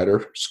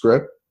provider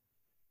script.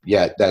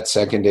 Yet that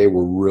second day,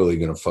 we're really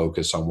going to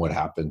focus on what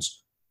happens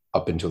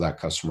up until that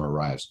customer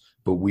arrives.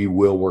 But we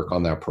will work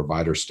on that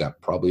provider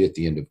step probably at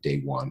the end of day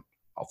 1.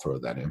 I'll throw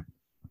that in.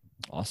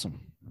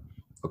 Awesome.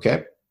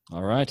 Okay.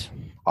 All right.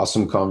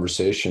 Awesome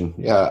conversation.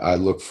 Yeah, I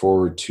look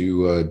forward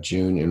to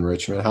June in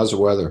Richmond. How's the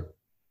weather?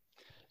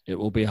 It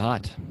will be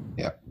hot.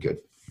 Yeah, good.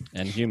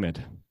 And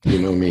humid. You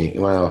know me.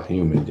 Well,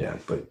 humid, yeah,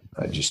 but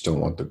I just don't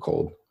want the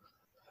cold.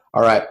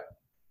 All right.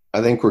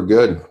 I think we're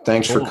good.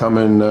 Thanks for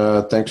coming.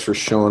 Thanks for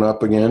showing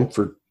up again,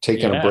 for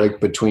taking a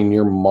break between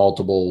your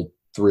multiple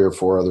 3 or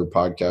 4 other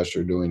podcasts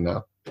you're doing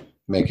now.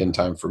 Making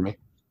time for me.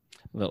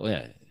 Well,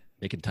 yeah,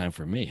 making time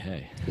for me.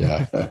 Hey.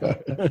 Yeah.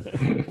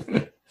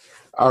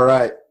 All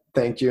right.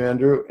 Thank you,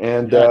 Andrew.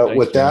 And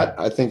with that,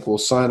 I think we'll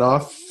sign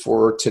off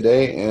for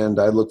today. And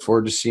I look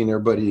forward to seeing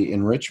everybody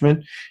in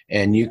Richmond.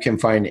 And you can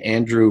find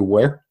Andrew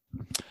where?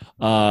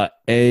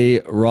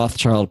 A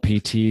Rothschild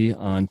PT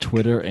on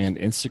Twitter and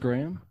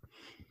Instagram.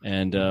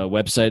 And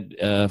website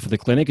for the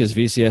clinic is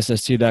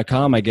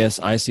vcsst.com. I guess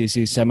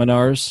ICC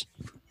seminars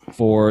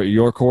for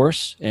your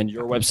course and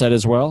your website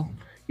as well.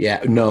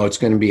 Yeah, no, it's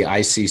going to be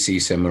ICC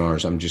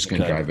seminars. I'm just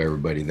going to drive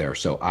everybody there.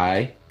 So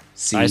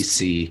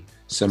ICC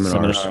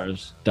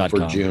seminars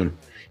for June.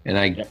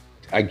 And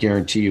I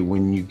guarantee you,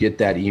 when you get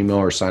that email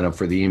or sign up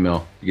for the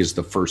email, because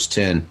the first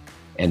 10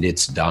 and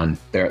it's done.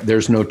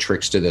 There's no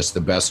tricks to this.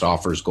 The best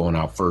offer is going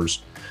out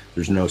first.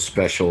 There's no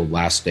special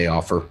last day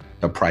offer.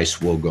 The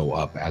price will go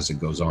up as it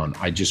goes on.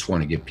 I just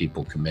want to get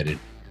people committed.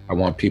 I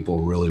want people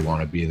who really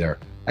want to be there.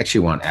 I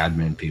actually want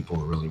admin people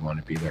who really want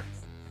to be there.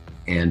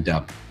 And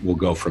we'll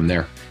go from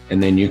there.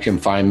 And then you can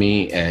find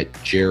me at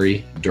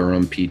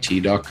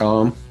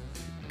jerrydurhampt.com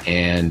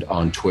and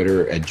on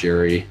Twitter at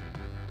Jerry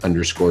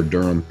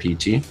Jerry_Durham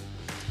PT,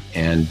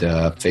 and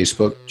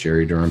Facebook,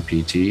 Jerry Durham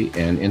PT,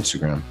 and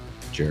Instagram,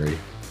 Jerry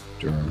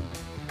Durham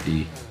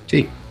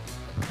PT.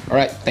 All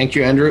right. Thank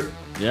you, Andrew.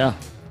 Yeah.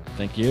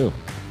 Thank you.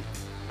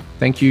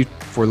 Thank you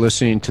for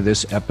listening to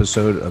this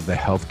episode of the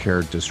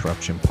Healthcare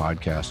Disruption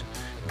Podcast.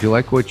 If you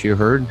like what you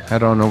heard,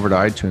 head on over to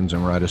iTunes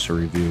and write us a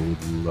review.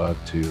 We'd love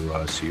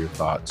to see your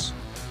thoughts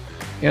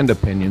and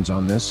opinions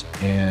on this.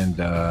 And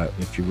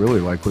if you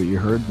really like what you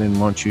heard, then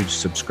why don't you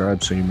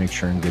subscribe so you make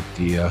sure and get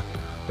the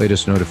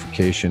latest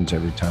notifications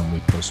every time we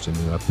post a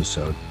new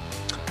episode.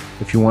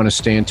 If you want to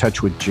stay in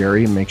touch with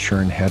Jerry, make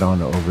sure and head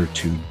on over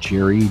to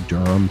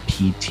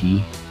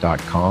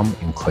jerrydurhampt.com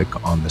and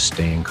click on the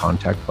Stay in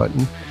Contact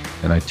button.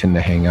 And I tend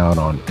to hang out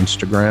on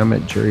Instagram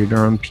at Jerry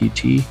Durham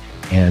PT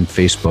and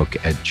Facebook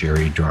at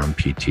Jerry Durham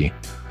PT.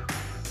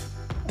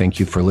 Thank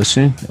you for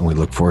listening, and we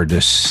look forward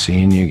to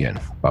seeing you again.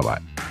 Bye-bye.